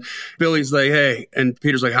whatever. And Billy's like, hey. And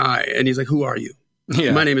Peter's like, hi. And he's like, who are you?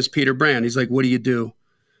 Yeah. My name is Peter Brand. He's like, what do you do?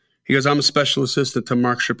 He goes, I'm a special assistant to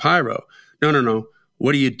Mark Shapiro. No.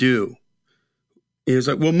 What do you do? He was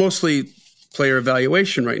like, well, mostly player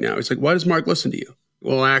evaluation right now. He's like, why does Mark listen to you?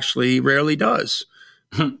 Well, actually, he rarely does.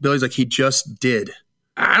 Billy's like, he just did.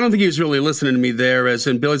 I don't think he was really listening to me there.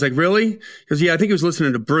 And Billy's like, really? He goes, yeah, I think he was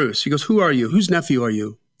listening to Bruce. He goes, who are you? Whose nephew are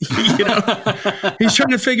you? He's trying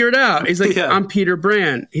to figure it out. He's like, I'm Peter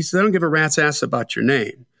Brand. He says, I don't give a rat's ass about your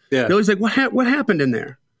name. Yeah. Billy's like, what happened in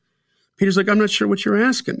there? Peter's like, I'm not sure what you're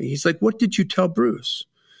asking me. He's like, what did you tell Bruce?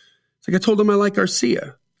 It's like, I told him I like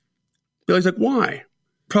Garcia. Billy's like, why?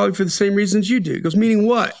 Probably for the same reasons you do. He goes, meaning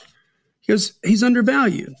what? He goes, he's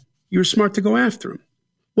undervalued. You were smart to go after him.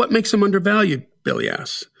 What makes him undervalued? Billy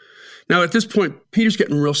asks. Now, at this point, Peter's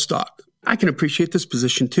getting real stuck. I can appreciate this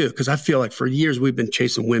position too, because I feel like for years we've been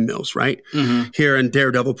chasing windmills, right? Mm-hmm. Here in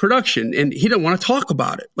Daredevil production. And he didn't want to talk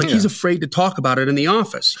about it. Like he's afraid to talk about it in the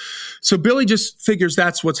office. So Billy just figures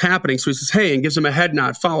that's what's happening. So he says, hey, and gives him a head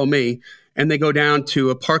nod, follow me. And they go down to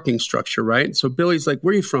a parking structure, right? And so Billy's like,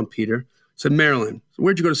 where are you from, Peter? I said, Maryland. So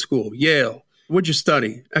where'd you go to school? Yale. What'd you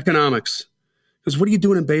study? Economics. He goes, what are you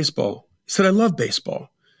doing in baseball? He said, I love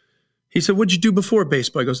baseball. He said, what'd you do before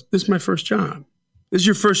baseball? He goes, this is my first job. This is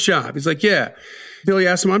your first job? He's like, yeah. Billy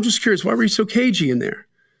asked him, I'm just curious, why were you so cagey in there?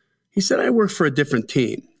 He said, I work for a different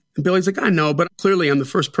team. And Billy's like, I know, but clearly I'm the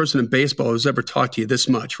first person in baseball who's ever talked to you this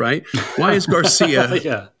much, right? Why is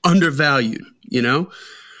Garcia undervalued,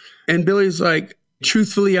 And Billy's like,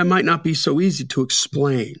 truthfully, I might not be so easy to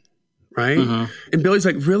explain, right? Mm-hmm. And Billy's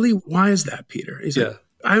like, really? Why is that, Peter? He's like,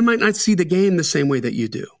 I might not see the game the same way that you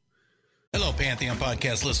do. Hello, Pantheon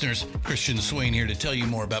Podcast listeners. Christian Swain here to tell you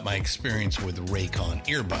more about my experience with Raycon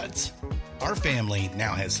earbuds. Our family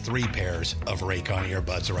now has 3 pairs of Raycon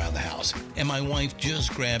earbuds around the house, and my wife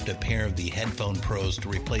just grabbed a pair of the Headphone Pros to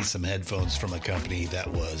replace some headphones from a company that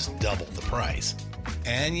was double the price.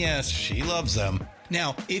 And yes, she loves them.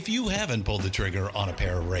 Now, if you haven't pulled the trigger on a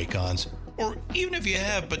pair of Raycons, or even if you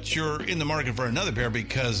have, but you're in the market for another pair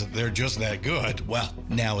because they're just that good, well,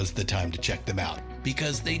 now is the time to check them out,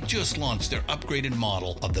 because they just launched their upgraded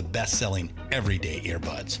model of the best-selling everyday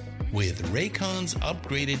earbuds. With Raycon's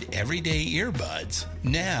upgraded everyday earbuds,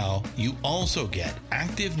 now you also get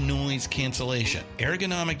active noise cancellation,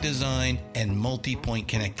 ergonomic design, and multi-point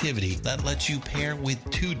connectivity that lets you pair with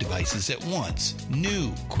 2 devices at once.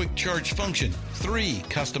 New quick charge function, 3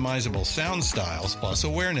 customizable sound styles, plus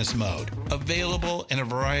awareness mode. Available in a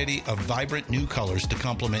variety of vibrant new colors to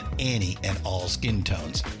complement any and all skin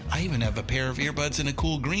tones. I even have a pair of earbuds in a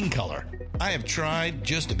cool green color. I have tried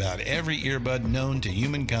just about every earbud known to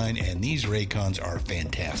humankind, and these Raycons are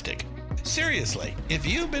fantastic. Seriously, if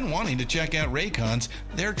you've been wanting to check out Raycons,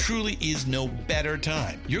 there truly is no better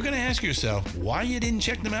time. You're going to ask yourself why you didn't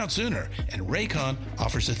check them out sooner, and Raycon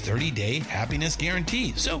offers a 30-day happiness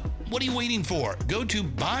guarantee. So what are you waiting for? Go to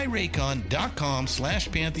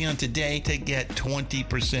buyraycon.com/Pantheon today to get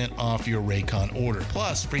 20% off your Raycon order,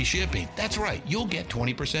 plus free shipping. That's right, you'll get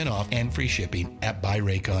 20% off and free shipping at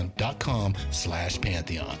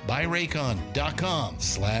buyraycon.com/Pantheon.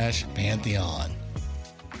 buyraycon.com/Pantheon.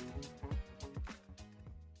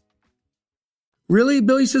 Really?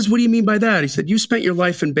 Billy says, what do you mean by that? He said, you spent your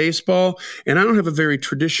life in baseball, and I don't have a very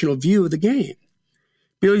traditional view of the game.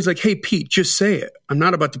 Billy's like, hey, Pete, just say it. I'm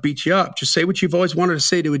not about to beat you up. Just say what you've always wanted to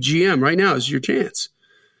say to a GM. Right now is your chance.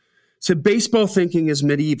 He said, baseball thinking is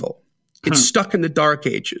medieval. It's stuck in the dark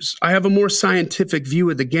ages. I have a more scientific view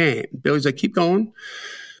of the game. Billy's like, keep going.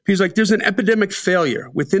 He's like, there's an epidemic failure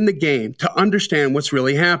within the game to understand what's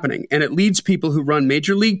really happening. And it leads people who run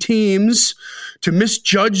major league teams to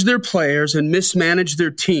misjudge their players and mismanage their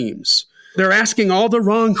teams. They're asking all the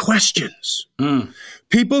wrong questions.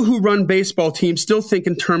 People who run baseball teams still think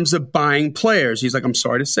in terms of buying players. He's like, I'm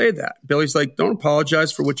sorry to say that. Billy's like, don't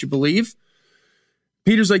apologize for what you believe.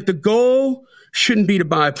 Peter's like, the goal shouldn't be to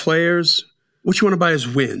buy players. What you want to buy is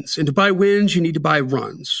wins. And to buy wins, you need to buy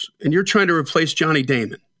runs. And you're trying to replace Johnny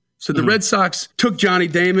Damon. So the Red Sox took Johnny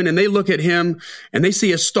Damon and they look at him and they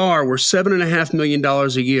see a star worth $7.5 million a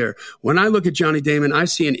year. When I look at Johnny Damon, I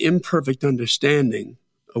see an imperfect understanding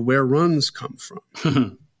of where runs come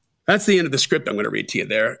from. That's the end of the script I'm going to read to you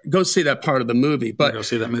there. Go see that part of the movie. But Go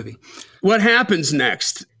see that movie. What happens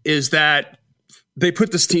next is that they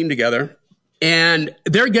put this team together. And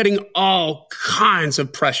they're getting all kinds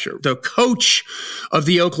of pressure. The coach of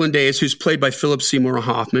the Oakland A's, who's played by Philip Seymour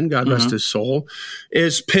Hoffman, God rest his soul,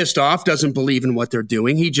 is pissed off, doesn't believe in what they're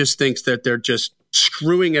doing. He just thinks that they're just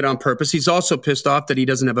screwing it on purpose. He's also pissed off that he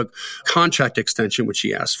doesn't have a contract extension, which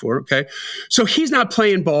he asked for, okay? So he's not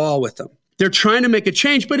playing ball with them. They're trying to make a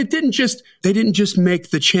change, but they didn't just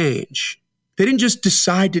make the change. They didn't just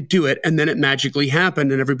decide to do it and then it magically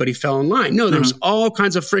happened and everybody fell in line. No, there was all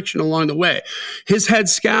kinds of friction along the way. His head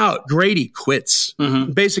scout, Grady, quits.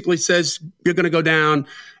 Basically says, you're going to go down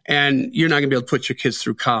and you're not going to be able to put your kids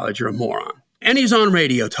through college. You're a moron. And he's on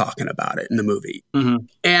radio talking about it in the movie.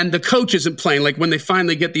 And the coach isn't playing. Like when they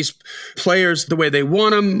finally get these players the way they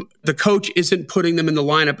want them, the coach isn't putting them in the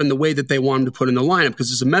lineup in the way that they want them to put in the lineup because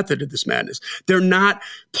there's a method to this madness. They're not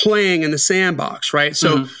playing in the sandbox, right?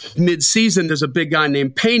 So mid-season, there's a big guy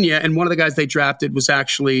named Pena, and one of the guys they drafted was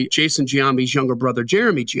actually Jason Giambi's younger brother,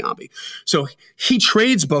 Jeremy Giambi. So he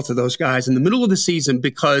trades both of those guys in the middle of the season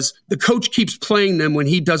because the coach keeps playing them when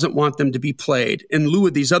he doesn't want them to be played in lieu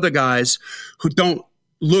of these other guys who don't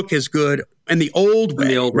look as good in the old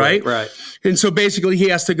way, right? And so basically he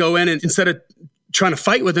has to go in and instead of trying to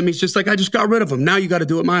fight with him, he's just like, I just got rid of him. Now you got to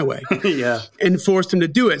do it my way. And forced him to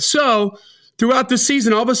do it. So throughout the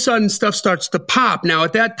season, all of a sudden stuff starts to pop. Now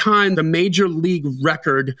at that time, the major league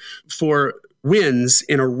record for wins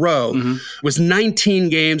in a row was 19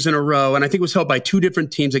 games in a row. And I think it was held by 2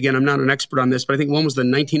 different teams. Again, I'm not an expert on this, but I think one was the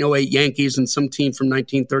 1908 Yankees and some team from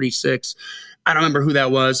 1936. I don't remember who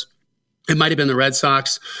that was. It might have been the Red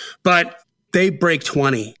Sox, but they break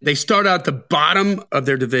 20. They start out the bottom of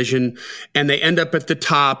their division and they end up at the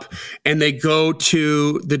top and they go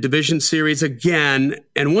to the division series again.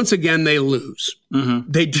 And once again, they lose.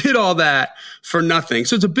 They did all that for nothing.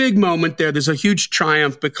 So it's a big moment there. There's a huge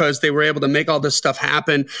triumph because they were able to make all this stuff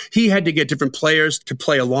happen. He had to get different players to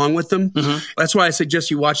play along with them. That's why I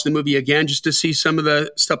suggest you watch the movie again just to see some of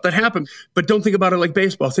the stuff that happened. But don't think about it like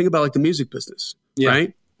baseball. Think about it like the music business,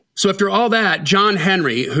 right? So after all that, John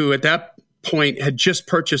Henry, who at that point had just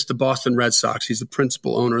purchased the Boston Red Sox. He's the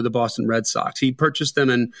principal owner of the Boston Red Sox. He purchased them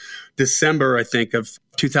in December, I think, of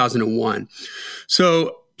 2001.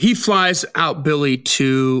 So he flies out Billy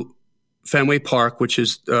to Fenway Park, which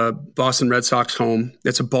is Boston Red Sox home.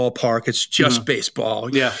 It's a ballpark. It's just baseball.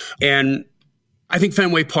 And I think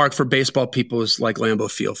Fenway Park for baseball people is like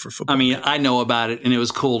Lambeau Field for football. I mean, I know about it, and it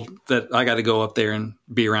was cool that I got to go up there and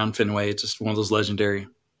be around Fenway. It's just one of those legendary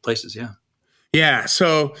places, Yeah,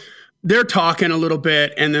 so they're talking a little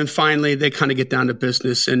bit, and then finally they kind of get down to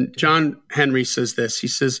business. And John Henry says this. He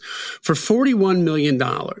says, for $41 million,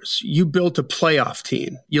 you built a playoff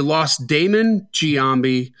team. You lost Damon,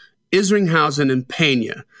 Giambi, Isringhausen, and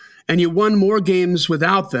Pena, and you won more games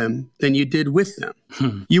without them than you did with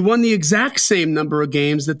them. You won the exact same number of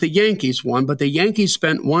games that the Yankees won, but the Yankees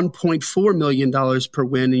spent $1.4 million per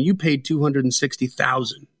win, and you paid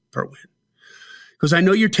 $260,000 per win. Because I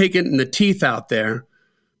know you're taking the teeth out there,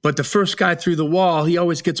 but the first guy through the wall, he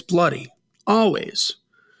always gets bloody. Always.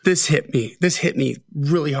 This hit me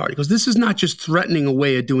really hard. Because this is not just threatening a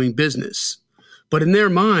way of doing business, but in their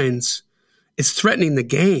minds, it's threatening the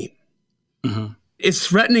game. Mm-hmm. It's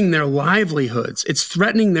threatening their livelihoods. It's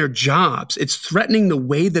threatening their jobs. It's threatening the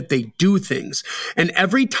way that they do things. And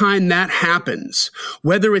every time that happens,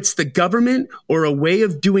 whether it's the government or a way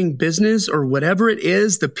of doing business or whatever it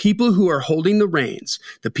is, the people who are holding the reins,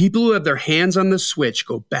 the people who have their hands on the switch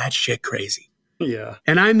go batshit crazy. Yeah.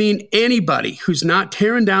 And I mean, anybody who's not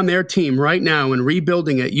tearing down their team right now and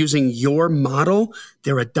rebuilding it using your model,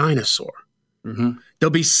 they're a dinosaur. Mm-hmm.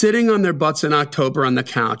 They'll be sitting on their butts in October on the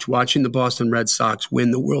couch watching the Boston Red Sox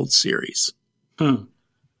win the World Series.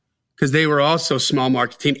 Because they were also a small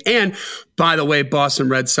market team. And by the way, Boston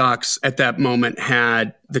Red Sox at that moment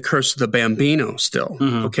had the curse of the Bambino still.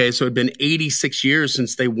 Mm-hmm. Okay, so it had been 86 years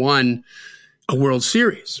since they won a World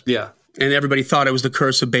Series. Yeah. And everybody thought it was the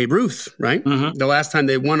curse of Babe Ruth, right? Mm-hmm. The last time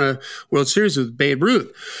they won a World Series was Babe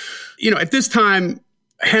Ruth. You know, at this time,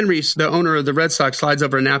 Henry, the owner of the Red Sox, slides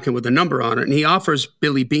over a napkin with a number on it, and he offers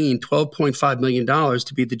Billy Beane $12.5 million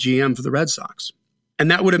to be the GM for the Red Sox.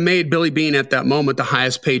 And that would have made Billy Beane at that moment the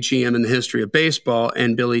highest paid GM in the history of baseball,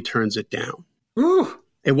 and Billy turns it down. Ooh.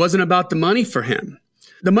 It wasn't about the money for him.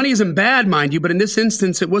 The money isn't bad, mind you, but in this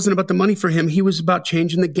instance, it wasn't about the money for him. He was about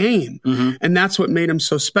changing the game, and that's what made him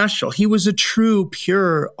so special. He was a true,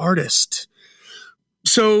 pure artist.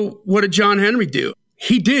 So what did John Henry do?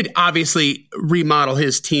 He did obviously remodel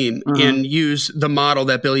his team and use the model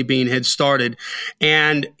that Billy Beane had started.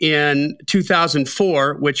 And in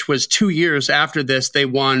 2004, which was 2 years after this, they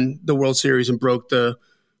won the World Series and broke the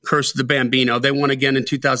curse of the Bambino. They won again in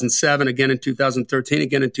 2007, again in 2013,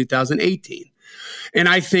 again in 2018. And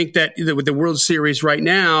I think that with the World Series right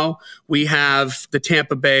now, we have the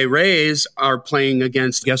Tampa Bay Rays are playing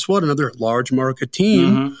against, guess what, another large market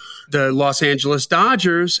team, the Los Angeles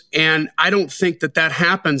Dodgers. And I don't think that that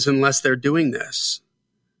happens unless they're doing this.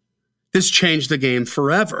 This changed the game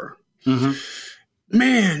forever.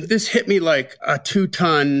 Man, this hit me like a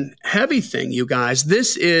 2-ton heavy thing, you guys.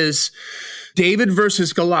 This is David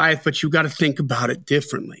versus Goliath, but you got to think about it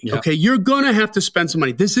differently. Yeah. Okay, you're going to have to spend some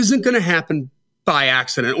money. This isn't going to happen by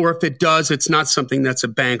accident, or if it does, it's not something that's a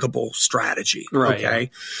bankable strategy. Right, okay,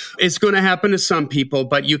 it's going to happen to some people,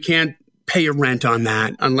 but you can't pay your rent on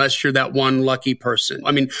that unless you're that one lucky person.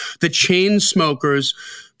 I mean, the chain smokers,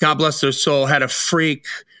 God bless their soul, had a freak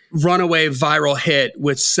runaway viral hit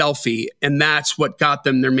with Selfie, and that's what got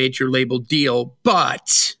them their major label deal.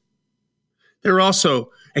 But they're also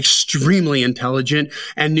extremely intelligent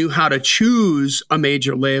and knew how to choose a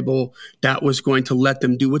major label that was going to let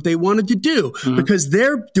them do what they wanted to do because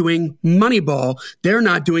they're doing Moneyball. They're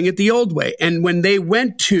not doing it the old way. And when they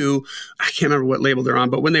went to, I can't remember what label they're on,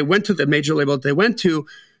 but when they went to the major label that they went to,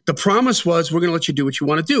 the promise was, we're going to let you do what you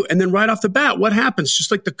want to do. And then right off the bat, what happens?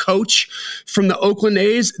 Just like the coach from the Oakland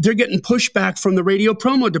A's, they're getting pushback from the radio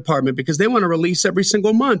promo department because they want to release every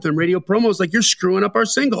single month. And radio promo is like, you're screwing up our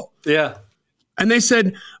single. Yeah. And they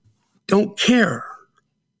said, don't care.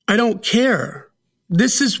 I don't care.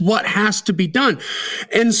 This is what has to be done.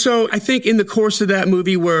 And so I think in the course of that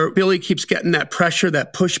movie where Billy keeps getting that pressure,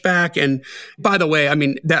 that pushback, and by the way, I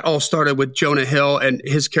mean, that all started with Jonah Hill and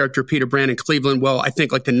his character, Peter Brand in Cleveland. Well, I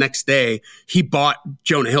think like the next day he bought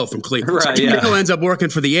Jonah Hill from Cleveland. Right, so Jonah Hill ends up working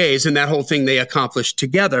for the A's, and that whole thing they accomplished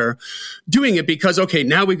together doing it because, okay,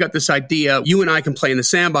 now we've got this idea. You and I can play in the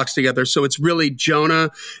sandbox together. So it's really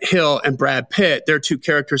Jonah Hill and Brad Pitt. They're two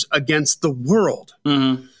characters against the world.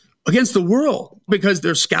 Against the world because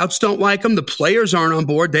their scouts don't like them. The players aren't on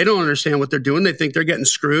board. They don't understand what they're doing. They think they're getting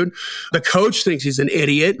screwed. The coach thinks he's an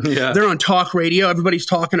idiot. Yeah. They're on talk radio. Everybody's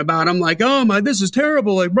talking about him like, oh my, this is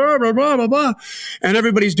terrible. Like blah, blah, blah, blah, blah. And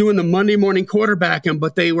everybody's doing the Monday morning quarterbacking,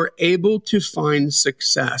 but they were able to find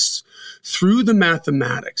success through the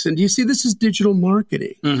mathematics. And do you see, this is digital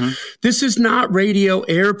marketing. This is not radio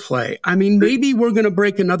airplay. I mean, maybe we're going to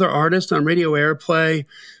break another artist on radio airplay.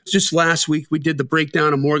 Just last week, we did the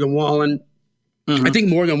breakdown of Morgan Wallen. I think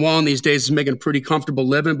Morgan Wallen these days is making a pretty comfortable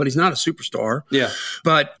living, but he's not a superstar. Yeah.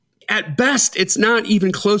 But at best, it's not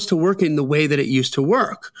even close to working the way that it used to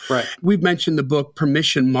work. Right. We've mentioned the book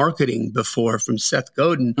Permission Marketing before from Seth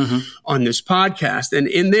Godin on this podcast. And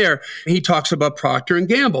in there, he talks about Procter &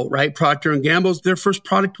 Gamble, right? Procter & Gamble's, their first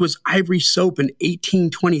product was ivory soap in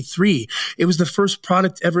 1823. It was the first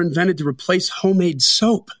product ever invented to replace homemade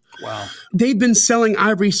soap. Wow. They've been selling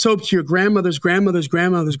ivory soap to your grandmother's grandmother's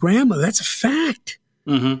grandmother's grandmother. That's a fact.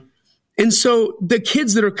 Mm-hmm. And so the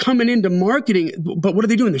kids that are coming into marketing, but what are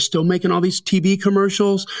they doing? They're still making all these TV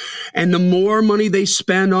commercials. And the more money they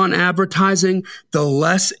spend on advertising, the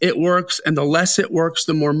less it works. And the less it works,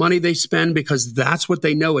 the more money they spend, because that's what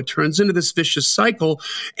they know. It turns into this vicious cycle.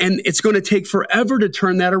 And it's going to take forever to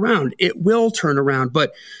turn that around. It will turn around.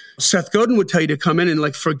 But Seth Godin would tell you to come in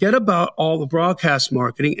and forget about all the broadcast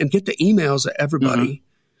marketing and get the emails of everybody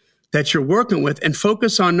that you're working with and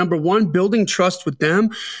focus on, number one, building trust with them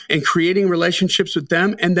and creating relationships with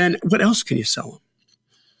them. And then what else can you sell them?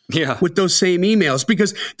 Yeah. With those same emails,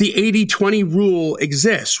 because the 80-20 rule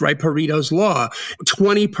exists, right? Pareto's law.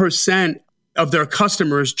 20% of their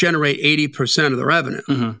customers generate 80% of the revenue.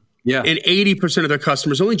 Mm-hmm. Yeah. And 80% of their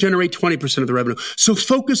customers only generate 20% of the revenue. So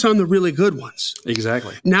focus on the really good ones.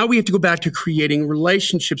 Exactly. Now we have to go back to creating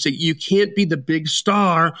relationships. That you can't be the big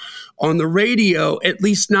star on the radio, at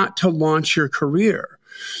least not to launch your career.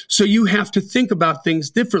 So you have to think about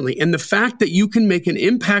things differently. And the fact that you can make an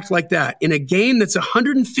impact like that in a game that's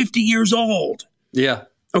 150 years old. Yeah.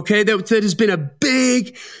 Okay. That has been a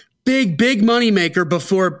big money maker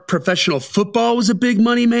before professional football was a big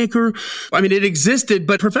money maker. I mean, it existed,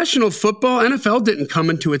 but professional football, NFL didn't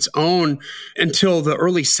come into its own until the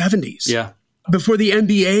early 70s. Yeah. Before the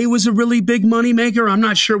NBA was a really big money maker. I'm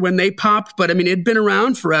not sure when they popped, but I mean, it'd been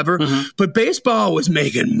around forever. But baseball was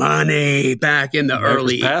making money back in the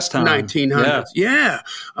early 1900s. Yeah.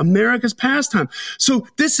 America's pastime. So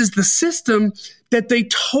this is the system that they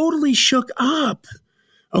totally shook up.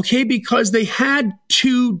 Okay, because they had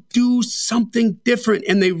to do something different.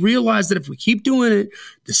 And they realized that if we keep doing it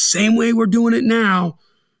the same way we're doing it now,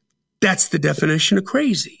 that's the definition of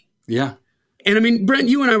crazy. Yeah. And I mean, Brent,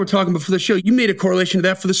 you and I were talking before the show. You made a correlation to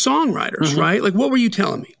that for the songwriters, right? What were you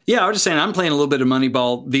telling me? Yeah, I was just saying I'm playing a little bit of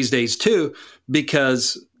Moneyball these days too,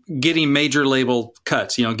 because getting major label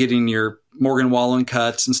cuts, getting your Morgan Wallen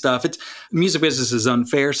cuts and stuff. Music business is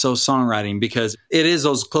unfair, so songwriting, because it is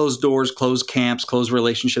those closed doors, closed camps, closed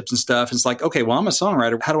relationships and stuff. It's like, okay, well, I'm a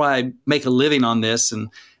songwriter. How do I make a living on this and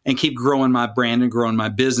keep growing my brand and growing my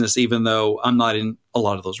business, even though I'm not in a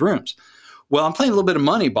lot of those rooms? Well, I'm playing a little bit of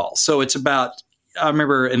Moneyball. So it's about, I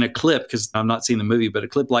remember in a clip, because I'm not seeing the movie, but a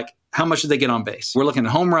clip like, how much did they get on base? We're looking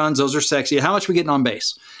at home runs. Those are sexy. How much are we getting on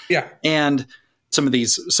base? Yeah. And some of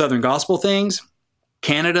these Southern gospel things,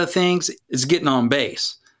 Canada things, is getting on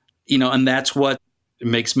base, and that's what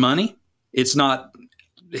makes money. It's not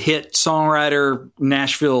hit songwriter,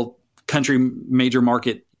 Nashville country major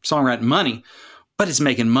market songwriting money, but it's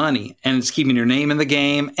making money and it's keeping your name in the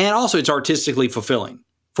game. And also it's artistically fulfilling,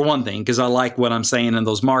 for one thing, because I like what I'm saying in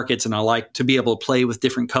those markets and I like to be able to play with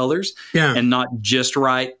different colors and not just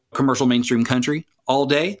write commercial mainstream country all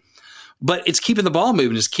day. But it's keeping the ball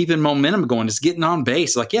moving. It's keeping momentum going. It's getting on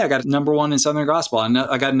base. Like, yeah, I got number one in Southern Gospel.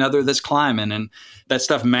 I got another that's climbing. And that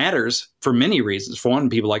stuff matters for many reasons. For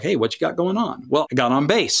one, people are like, hey, what you got going on? Well, I got on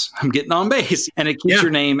base. I'm getting on base. And it keeps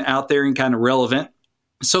your name out there and kind of relevant.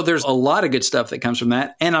 So there's a lot of good stuff that comes from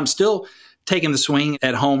that. And I'm still taking the swing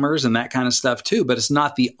at homers and that kind of stuff too. But it's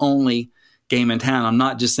not the only game in town. I'm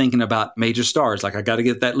not just thinking about major stars. Like, I got to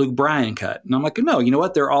get that Luke Bryan cut. And I'm like, no, you know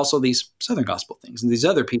what? There are also these Southern gospel things and these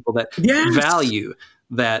other people that value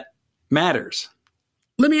that matters.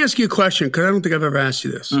 Let me ask you a question, because I don't think I've ever asked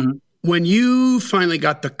you this. When you finally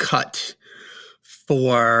got the cut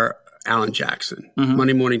for Alan Jackson,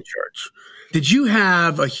 Monday Morning Church, did you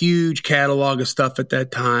have a huge catalog of stuff at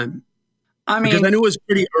that time? I mean, because I knew it was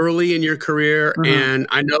pretty early in your career, and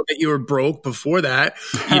I know that you were broke before that.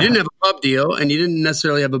 You didn't have a pub deal, and you didn't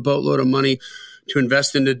necessarily have a boatload of money to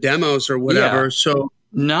invest into demos or whatever. So,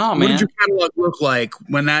 what did your catalog look like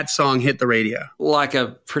when that song hit the radio? Like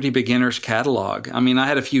a pretty beginner's catalog. I mean, I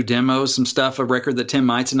had a few demos, some stuff, a record that Tim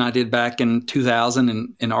Mites and I did back in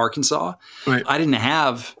 2000 in Arkansas. Right. I didn't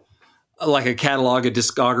have like a catalog, a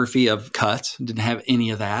discography of cuts. Didn't have any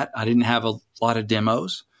of that. I didn't have a lot of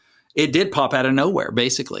demos. It did pop out of nowhere,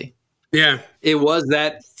 basically. Yeah. It was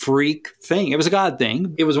that freak thing. It was a God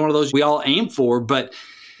thing. It was one of those we all aim for, but...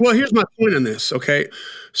 Well, here's my point on this, okay?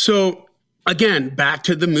 So, again, back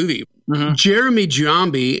to the movie. Jeremy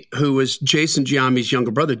Giambi, who was Jason Giambi's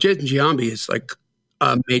younger brother. Jason Giambi is like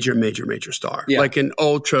a major star, like an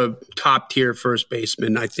ultra top tier first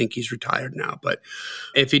baseman. I think he's retired now, but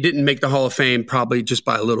if he didn't make the Hall of Fame, probably just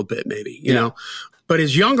by a little bit, maybe, you know. But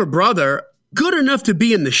his younger brother, good enough to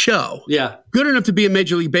be in the show, good enough to be in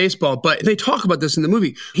Major League Baseball. But they talk about this in the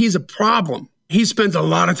movie. He's a problem. He spends a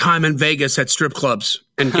lot of time in Vegas at strip clubs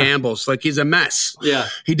and gambles. Like, he's a mess.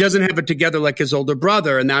 He doesn't have it together like his older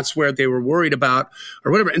brother, and that's where they were worried about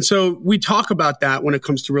or whatever. And so we talk about that when it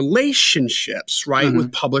comes to relationships, right,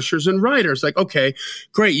 with publishers and writers. Like, okay,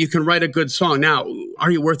 great, you can write a good song. Now,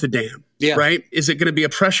 are you worth a damn? Right? Is it going to be a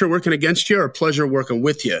pressure working against you or a pleasure working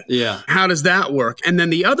with you? How does that work? And then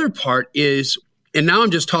the other part is, and now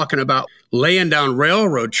I'm just talking about laying down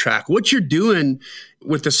railroad track. What you're doing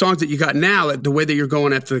with the songs that you got now, the way that you're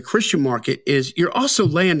going after the Christian market, is you're also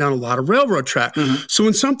laying down a lot of railroad track. So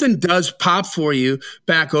when something does pop for you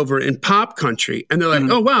back over in pop country, and they're like,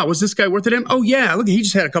 oh, wow, was this guy worth it? Oh, yeah, look, he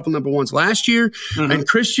just had a couple number ones last year. And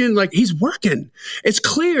Christian, like, he's working. It's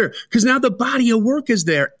clear because now the body of work is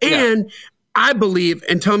there. And I believe,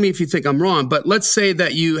 and tell me if you think I'm wrong, but let's say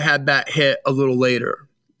that you had that hit a little later.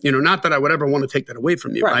 You know, not that I would ever want to take that away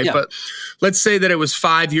from you, right? But let's say that it was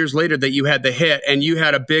 5 years later that you had the hit and you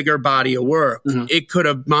had a bigger body of work. It could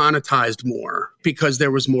have monetized more because there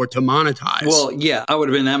was more to monetize. Well, yeah, I would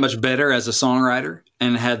have been that much better as a songwriter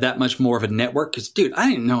and had that much more of a network because, dude, I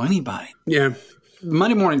didn't know anybody.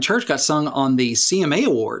 Monday Morning Church got sung on the CMA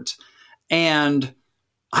Awards, and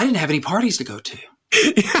I didn't have any parties to go to.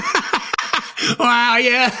 Wow,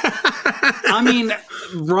 I mean,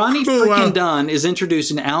 Ronnie freaking Dunn is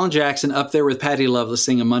introducing Alan Jackson up there with Patty Loveless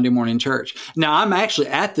singing Monday Morning Church. Now, I'm actually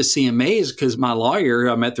at the CMAs because my lawyer,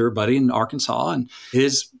 I met through a buddy in Arkansas, and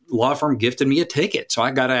his law firm gifted me a ticket. So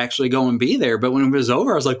I got to actually go and be there. But when it was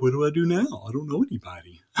over, I was like, what do I do now? I don't know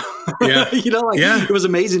anybody. You know, it was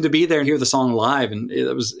amazing to be there and hear the song live. And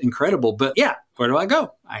it was incredible. But yeah, where do I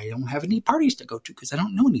go? I don't have any parties to go to because I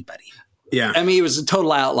don't know anybody. I mean, it was a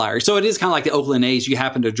total outlier. So it is kind of like the Oakland A's. You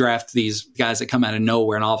happen to draft these guys that come out of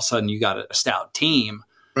nowhere, and all of a sudden you got a stout team.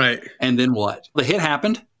 Right. And then what? The hit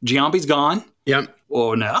happened. Giambi's gone.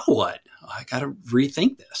 Well, now what? I got to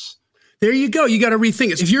rethink this. There you go. You got to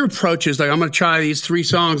rethink it. If your approach is like, I'm going to try these 3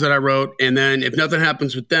 songs that I wrote, and then if nothing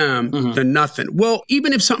happens with them, then nothing. Well,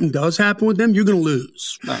 even if something does happen with them, you're going to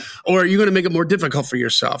lose. Or you're going to make it more difficult for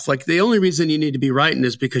yourself. Like, the only reason you need to be writing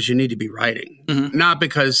is because you need to be writing, not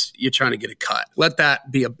because you're trying to get a cut. Let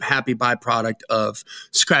that be a happy byproduct of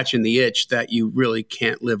scratching the itch that you really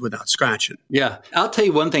can't live without scratching. I'll tell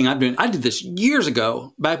you one thing I've done. I did this years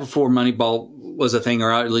ago, back before Moneyball was a thing,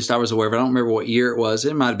 or at least I was aware of it. I don't remember what year it was.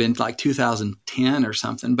 It might have been like 2010 or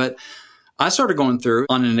something. But I started going through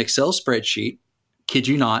on an Excel spreadsheet, kid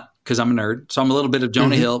you not, because I'm a nerd. So I'm a little bit of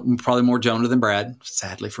Jonah Hill, probably more Jonah than Brad,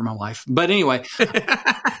 sadly for my wife. But anyway.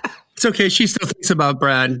 It's okay. She still thinks about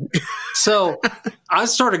Brad. So I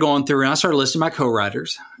started going through and I started listing my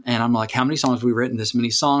co-writers. And I'm like, how many songs have we written? This many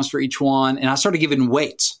songs for each one. And I started giving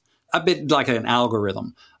weights. I bit like an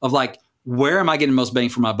algorithm of like, where am I getting most bang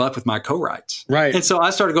for my buck with my co-writes? Right. And so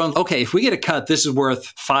I started going, okay, if we get a cut, this is worth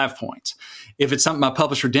 5 points. If it's something I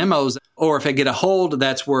publish for demos, or if I get a hold,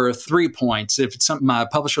 that's worth 3 points. If it's something my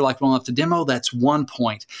publisher liked well enough to demo, that's 1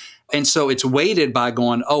 point. And so it's weighted by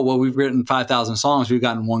going, oh, well, we've written 5,000 songs. We've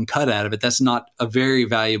gotten one cut out of it. That's not a very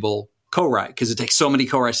valuable co-write because it takes so many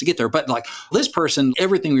co-writes to get there. But like this person,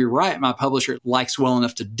 everything we write, my publisher likes well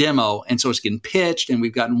enough to demo. And so it's getting pitched and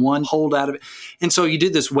we've gotten one hold out of it. And so you do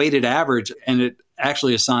this weighted average and it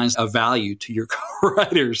actually assigns a value to your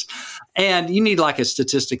co-writers. And you need like a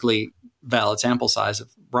statistically valid sample size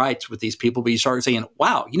of rights with these people. But you start saying,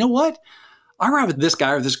 wow, you know what? I write with this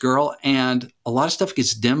guy or this girl and a lot of stuff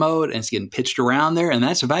gets demoed and it's getting pitched around there. And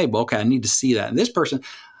that's valuable. Okay, I need to see that. And this person,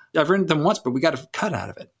 I've written them once, but we got a cut out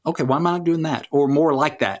of it. Okay, why am I not doing that? Or more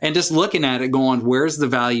like that. And just looking at it going, where's the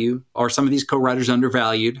value? Are some of these co-writers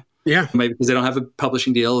undervalued? Yeah. Maybe because they don't have a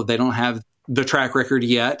publishing deal. Or they don't have the track record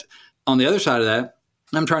yet. On the other side of that,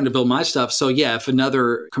 I'm trying to build my stuff. So yeah, if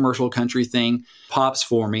another commercial country thing pops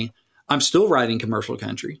for me, I'm still writing commercial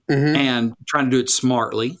country and trying to do it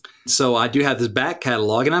smartly. So I do have this back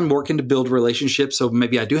catalog and I'm working to build relationships. So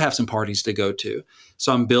maybe I do have some parties to go to.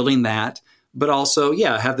 So I'm building that. But also,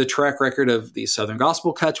 yeah, I have the track record of these Southern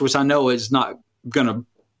gospel cuts, which I know is not going to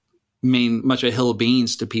mean much a hill of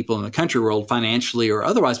beans to people in the country world financially or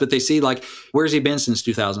otherwise. But they see like, where's he been since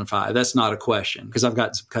 2005? That's not a question because I've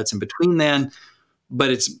got some cuts in between then.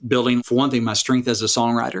 But it's building, for one thing, my strength as a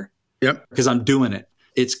songwriter. Yep. Because I'm doing it.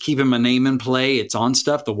 It's keeping my name in play. It's on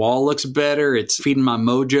stuff. The wall looks better. It's feeding my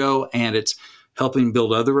mojo and it's helping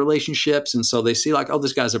build other relationships. And so they see like, oh,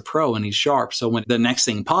 this guy's a pro and he's sharp. So when the next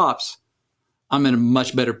thing pops, I'm in a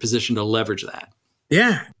much better position to leverage that.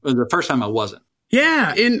 Yeah. The first time I wasn't.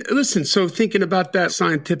 Yeah. And listen, so thinking about that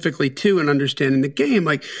scientifically too and understanding the game,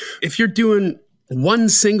 like if you're doing one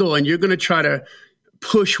single and you're going to try to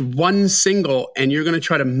push one single and you're going to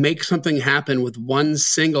try to make something happen with one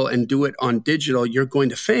single and do it on digital, you're going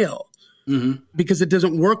to fail. Mm-hmm. Because it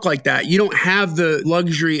doesn't work like that. You don't have the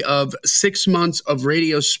luxury of 6 months of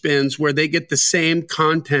radio spins where they get the same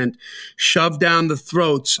content shoved down the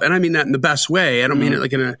throats. And I mean that in the best way. I don't mean it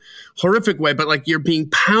like in a horrific way, but like you're being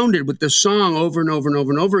pounded with the song over and over and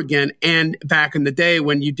over and over again. And back in the day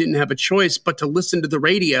when you didn't have a choice but to listen to the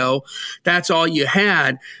radio, that's all you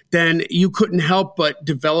had, then you couldn't help but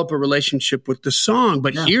develop a relationship with the song.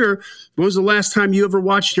 But here, when was the last time you ever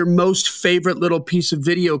watched your most favorite little piece of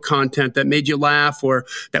video content that made you laugh or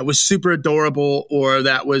that was super adorable or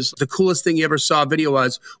that was the coolest thing you ever saw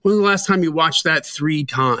video-wise? When was the last time you watched that 3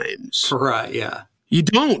 times? Right, yeah. You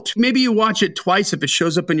don't. Maybe you watch it twice if it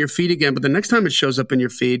shows up in your feed again, but the next time it shows up in your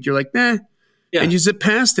feed, you're like, nah. Yeah. And you zip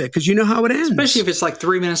past it because you know how it ends. Especially if it's like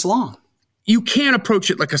 3 minutes long. You can't approach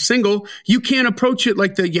it like a single. You can't approach it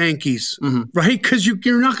like the Yankees, right? Because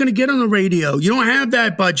you're not going to get on the radio. You don't have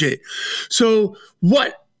that budget. So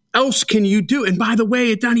what else can you do? And by the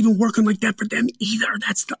way, it's not even working like that for them either.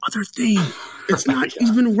 That's the other thing. It's not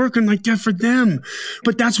even working like that for them.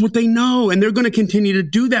 But that's what they know. And they're going to continue to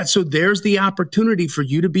do that. So there's the opportunity for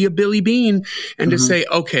you to be a Billy Bean and to say,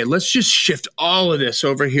 okay, let's just shift all of this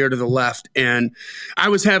over here to the left. And I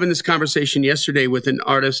was having this conversation yesterday with an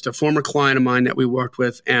artist, a former client of mine that we worked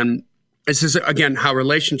with. And this is, again, how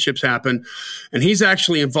relationships happen. And he's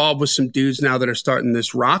actually involved with some dudes now that are starting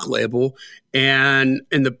this rock label. And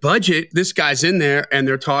in the budget, this guy's in there and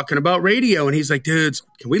they're talking about radio. And he's like, dudes,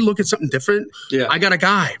 can we look at something different? Yeah. I got a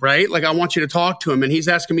guy, right? Like, I want you to talk to him. And he's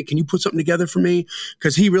asking me, can you put something together for me?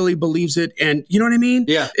 Because he really believes it. And you know what I mean?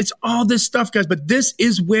 Yeah. It's all this stuff, guys. But this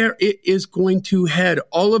is where it is going to head.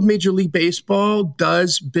 All of Major League Baseball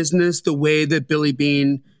does business the way that Billy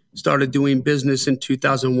Bean started doing business in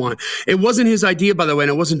 2001. It wasn't his idea, by the way,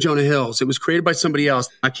 and it wasn't Jonah Hill's. It was created by somebody else.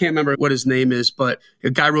 I can't remember what his name is, but a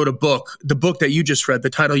guy wrote a book, the book that you just read, the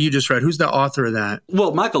title you just read. Who's the author of that?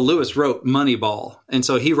 Well, Michael Lewis wrote Moneyball, and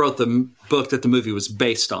so he wrote the book that the movie was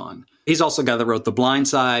based on. He's also the guy that wrote the Blind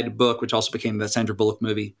Side book, which also became the Sandra Bullock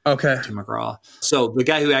movie. Okay. Tim McGraw. So the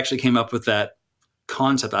guy who actually came up with that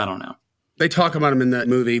concept, I don't know. They talk about him in that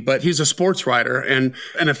movie, but he's a sports writer and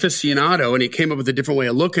an aficionado, and he came up with a different way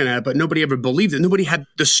of looking at it, but nobody ever believed it. Nobody had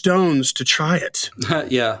the stones to try it.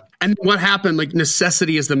 Yeah. And what happened, like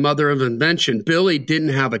necessity is the mother of invention. Billy didn't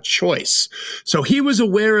have a choice. So he was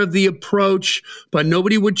aware of the approach, but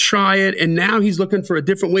nobody would try it. And now he's looking for a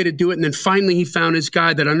different way to do it. And then finally he found his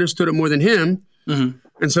guy that understood it more than him. Mm-hmm.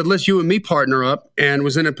 And said, let's you and me partner up, and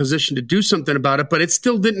was in a position to do something about it, but it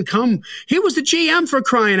still didn't come. He was the GM, for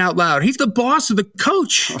crying out loud. He's the boss of the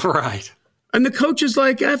coach. Right. And the coach is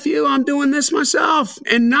like, F you, I'm doing this myself,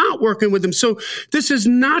 and not working with him. So this is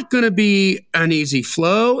not going to be an easy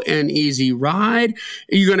flow, an easy ride.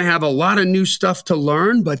 You're going to have a lot of new stuff to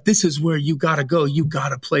learn, but this is where you got to go. You got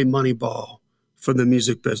to play Moneyball for the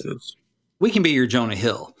music business. We can be your Jonah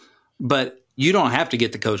Hill, but you don't have to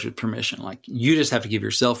get the coach's permission. Like, you just have to give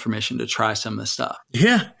yourself permission to try some of this stuff.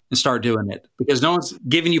 Yeah. And start doing it, because no one's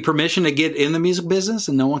giving you permission to get in the music business,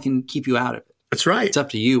 and no one can keep you out of it. That's right. It's up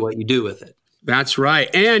to you what you do with it. That's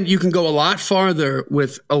right. And you can go a lot farther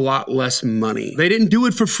with a lot less money. They didn't do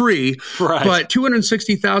it for free, right? But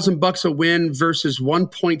 $260,000 a win versus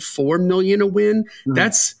 $1.4 million a win,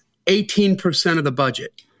 that's 18% of the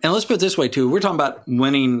budget. And let's put it this way too. We're talking about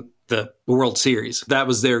winning the World Series. That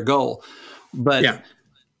was their goal. But,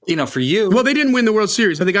 you know, for you... Well, they didn't win the World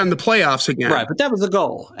Series, but they got in the playoffs again. Right, but that was the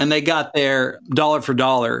goal. And they got there dollar for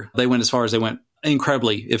dollar. They went as far as they went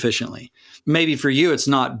incredibly efficiently. Maybe for you, it's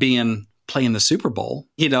not playing the Super Bowl,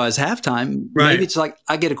 you know, as halftime. Right. Maybe it's like,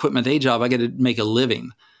 I get to quit my day job. I get to make a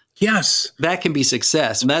living. Yes. That can be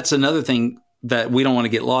success. And that's another thing that we don't want to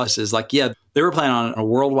get lost is like, yeah, they were playing on a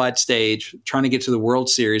worldwide stage, trying to get to the World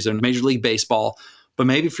Series in Major League Baseball. But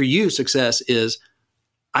maybe for you, success is,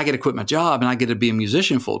 I get to quit my job and I get to be a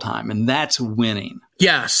musician full time. And that's winning.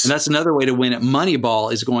 Yes. And that's another way to win at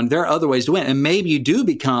Moneyball is going, there are other ways to win. And maybe you do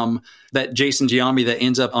become that Jason Giambi that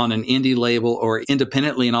ends up on an indie label or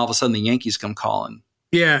independently, and all of a sudden the Yankees come calling.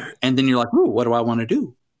 Yeah. And then you're like, ooh, what do I want to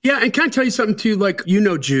do? Yeah. And can I tell you something too? Like, you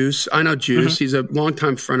know, Juice. I know Juice. Mm-hmm. He's a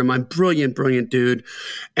longtime friend of mine. Brilliant, brilliant dude.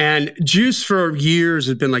 And Juice for years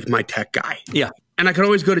has been like my tech guy. Yeah. And I could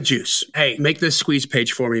always go to Juice. Hey, make this squeeze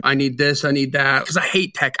page for me. I need this. I need that. Because I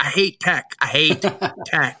hate tech. I hate tech. I hate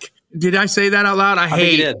tech. Did I say that out loud? I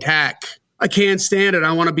hate tech. I can't stand it.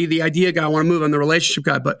 I want to be the idea guy. I want to move on the relationship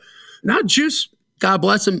guy. But now Juice God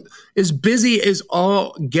bless him, is busy as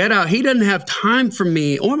all get out. He doesn't have time for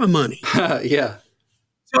me or my money. Yeah.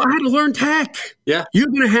 So I had to learn tech. Yeah. You're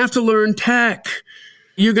going to have to learn tech.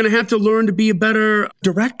 You're going to have to learn to be a better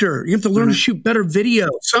director. You have to learn to shoot better video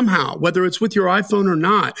somehow, whether it's with your iPhone or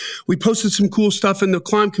not. We posted some cool stuff in the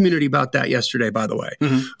Climb community about that yesterday, by the way.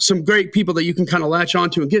 Some great people that you can kind of latch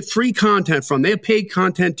onto and get free content from. They have paid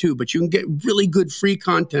content too, but you can get really good free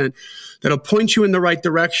content that'll point you in the right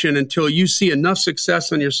direction until you see enough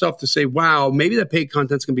success on yourself to say, wow, maybe that paid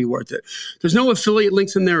content's going to be worth it. There's no affiliate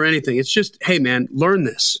links in there or anything. It's just, hey, man, learn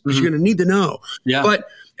this because you're going to need to know. Yeah. But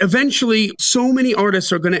eventually, so many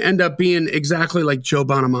artists are going to end up being exactly like Joe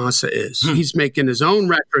Bonamassa is. He's making his own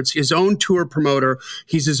records, his own tour promoter.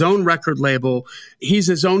 He's his own record label. He's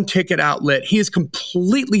his own ticket outlet. He is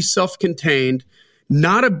completely self-contained,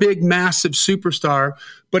 not a big, massive superstar,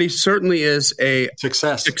 but he certainly is a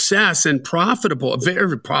success and profitable,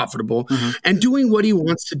 very profitable, and doing what he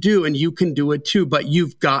wants to do. And you can do it too, but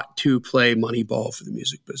you've got to play Moneyball for the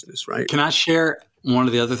music business, right? Can I share one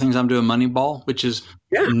of the other things I'm doing Moneyball, which is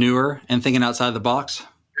newer and thinking outside the box?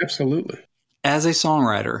 Absolutely. As a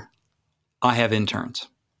songwriter, I have interns.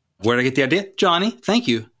 Where did I get the idea? Johnny. Thank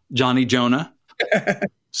you, Johnny Jonah.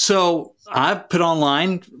 So I've put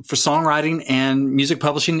online for songwriting and music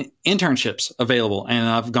publishing internships available. And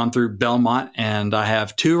I've gone through Belmont and I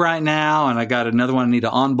have 2 right now. And I got another one I need to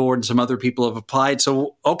onboard and some other people have applied.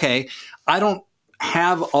 So, okay, I don't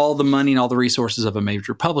have all the money and all the resources of a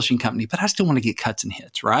major publishing company, but I still want to get cuts and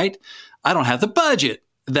hits, right? I don't have the budget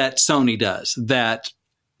that Sony does, that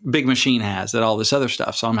Big Machine has, that all this other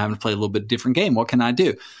stuff. So I'm having to play a little bit different game. What can I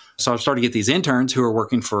do? So I've started to get these interns who are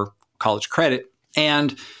working for college credit.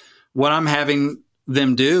 And what I'm having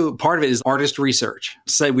them do, part of it is artist research.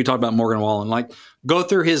 Say we talked about Morgan Wallen, like go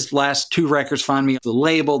through his last 2 records, find me the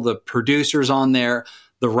label, the producers on there,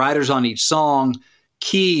 the writers on each song,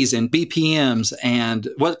 keys and BPMs, and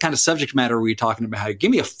what kind of subject matter are we talking about? Give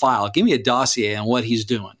me a file, give me a dossier on what he's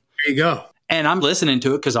doing. There you go. And I'm listening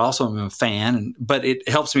to it because also I'm a fan, but it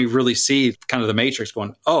helps me really see kind of the matrix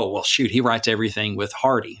going, oh, well, shoot, he writes everything with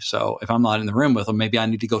Hardy. So if I'm not in the room with him, maybe I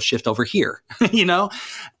need to go shift over here,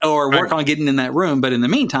 or work on getting in that room. But in the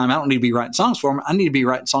meantime, I don't need to be writing songs for him. I need to be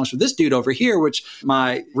writing songs for this dude over here, which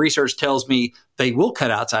my research tells me they will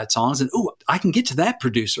cut outside songs. And, I can get to that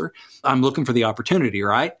producer. I'm looking for the opportunity,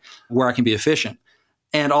 right, where I can be efficient.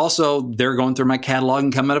 And also, they're going through my catalog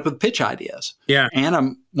and coming up with pitch ideas. Yeah.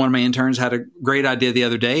 And one of my interns had a great idea the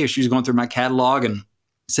other day. She was going through my catalog and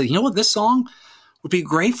said, you know what, this song would be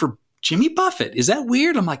great for Jimmy Buffett. Is that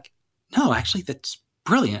weird? I'm like, no, actually, that's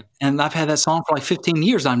brilliant. And I've had that song for like 15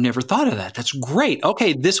 years. I've never thought of that. That's great.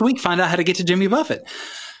 Okay, this week, find out how to get to Jimmy Buffett.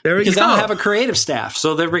 Because I don't have a creative staff.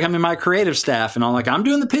 So they're becoming my creative staff. And I'm like, I'm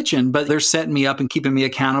doing the pitching, but they're setting me up and keeping me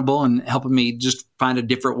accountable and helping me just find a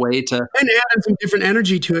different way to. And adding some different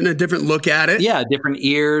energy to it and a different look at it. Yeah, different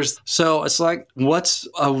ears. So it's like, what's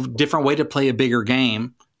a different way to play a bigger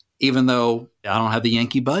game, even though I don't have the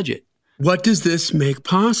Yankee budget? What does this make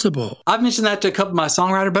possible? I've mentioned that to a couple of my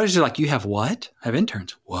songwriter buddies. They're like, you have what? I have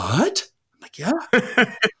interns. What? I'm like, yeah.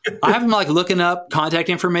 I have them like looking up contact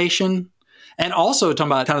information. And also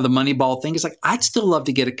talking about kind of the Moneyball thing, it's like, I'd still love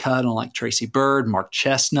to get a cut on like Tracy Byrd, Mark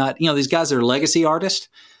Chestnut, these guys that are legacy artists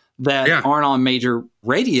that aren't on major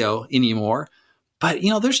radio anymore, but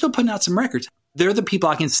they're still putting out some records. They're the people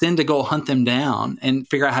I can send to go hunt them down and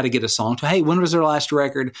figure out how to get a song to, hey, when was their last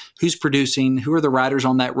record? Who's producing? Who are the writers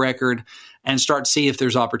on that record? And start to see if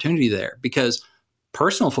there's opportunity there, because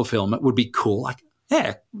personal fulfillment would be cool. Like,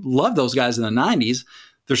 yeah, love those guys in the 90s.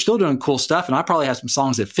 They're still doing cool stuff, and I probably have some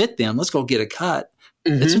songs that fit them. Let's go get a cut.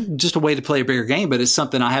 Mm-hmm. It's just a way to play a bigger game, but it's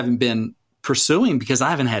something I haven't been pursuing because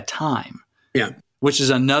I haven't had time. Yeah. Which is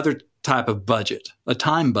another type of budget, a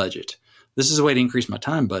time budget. This is a way to increase my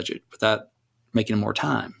time budget without making more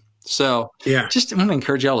time. So just I want to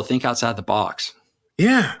encourage y'all to think outside the box.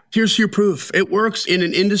 Yeah. Here's your proof. It works in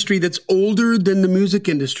an industry that's older than the music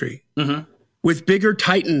industry, with bigger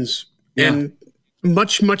titans and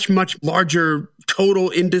much, much, much larger total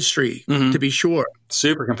industry, to be sure.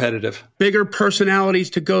 Super competitive. Bigger personalities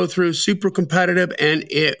to go through, super competitive, and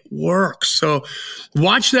it works. So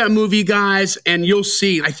watch that movie, guys, and you'll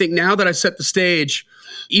see. I think now that I set the stage,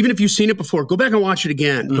 even if you've seen it before, go back and watch it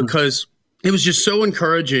again, because it was just so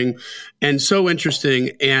encouraging and so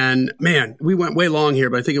interesting. And man, we went way long here,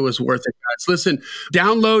 but I think it was worth it, guys. Listen,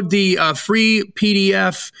 download the free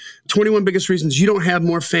PDF 21 biggest reasons you don't have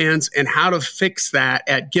more fans and how to fix that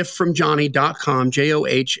at giftfromjohnny.com,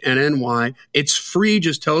 JOHNNY. It's free.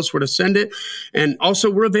 Just tell us where to send it. And also,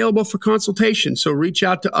 we're available for consultation. So reach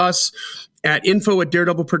out to us at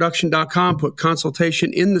info@daredevilproduction.com, put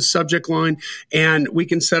consultation in the subject line, and we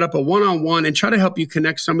can set up a one-on-one and try to help you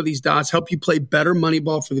connect some of these dots, help you play better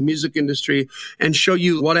Moneyball for the music industry, and show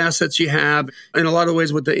you what assets you have. In a lot of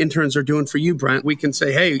ways, what the interns are doing for you, Brent, we can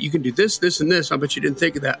say, hey, you can do this, this, and this. I bet you didn't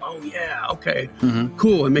think of that. Oh, yeah, okay,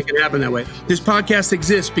 cool, and make it happen that way. This podcast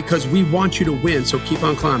exists because we want you to win, so keep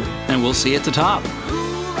on climbing. And we'll see you at the top.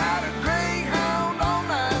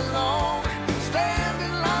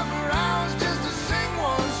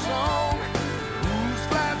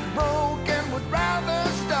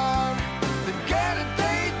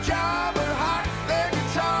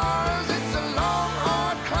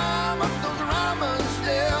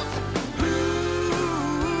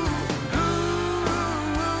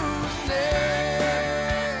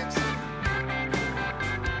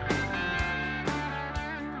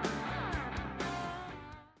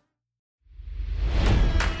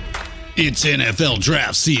 It's NFL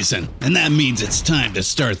draft season, and that means it's time to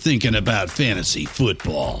start thinking about fantasy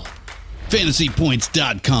football.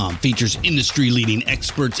 FantasyPoints.com features industry-leading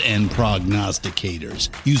experts and prognosticators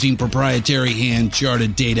using proprietary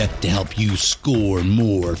hand-charted data to help you score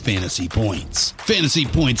more fantasy points.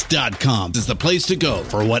 FantasyPoints.com is the place to go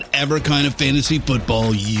for whatever kind of fantasy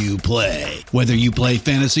football you play. Whether you play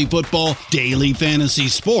fantasy football, daily fantasy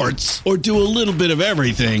sports, or do a little bit of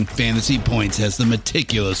everything, Fantasy Points has the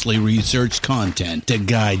meticulously researched content to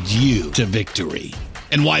guide you to victory.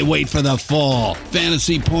 And why wait for the fall?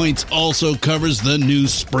 Fantasy Points also covers the new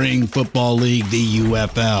spring football league, the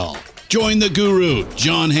UFL. Join the guru,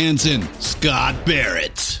 John Hansen, Scott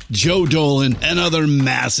Barrett, Joe Dolan, and other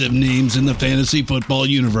massive names in the fantasy football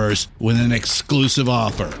universe with an exclusive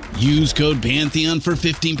offer. Use code Pantheon for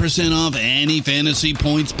 15% off any Fantasy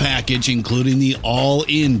Points package, including the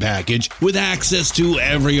all-in package, with access to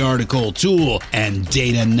every article, tool, and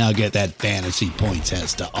data nugget that Fantasy Points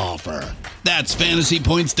has to offer. That's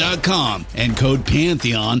FantasyPoints.com and code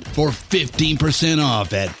Pantheon for 15%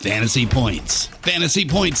 off at Fantasy Points.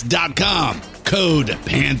 FantasyPoints.com, code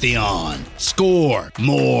Pantheon. Score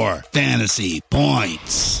more fantasy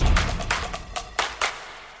points.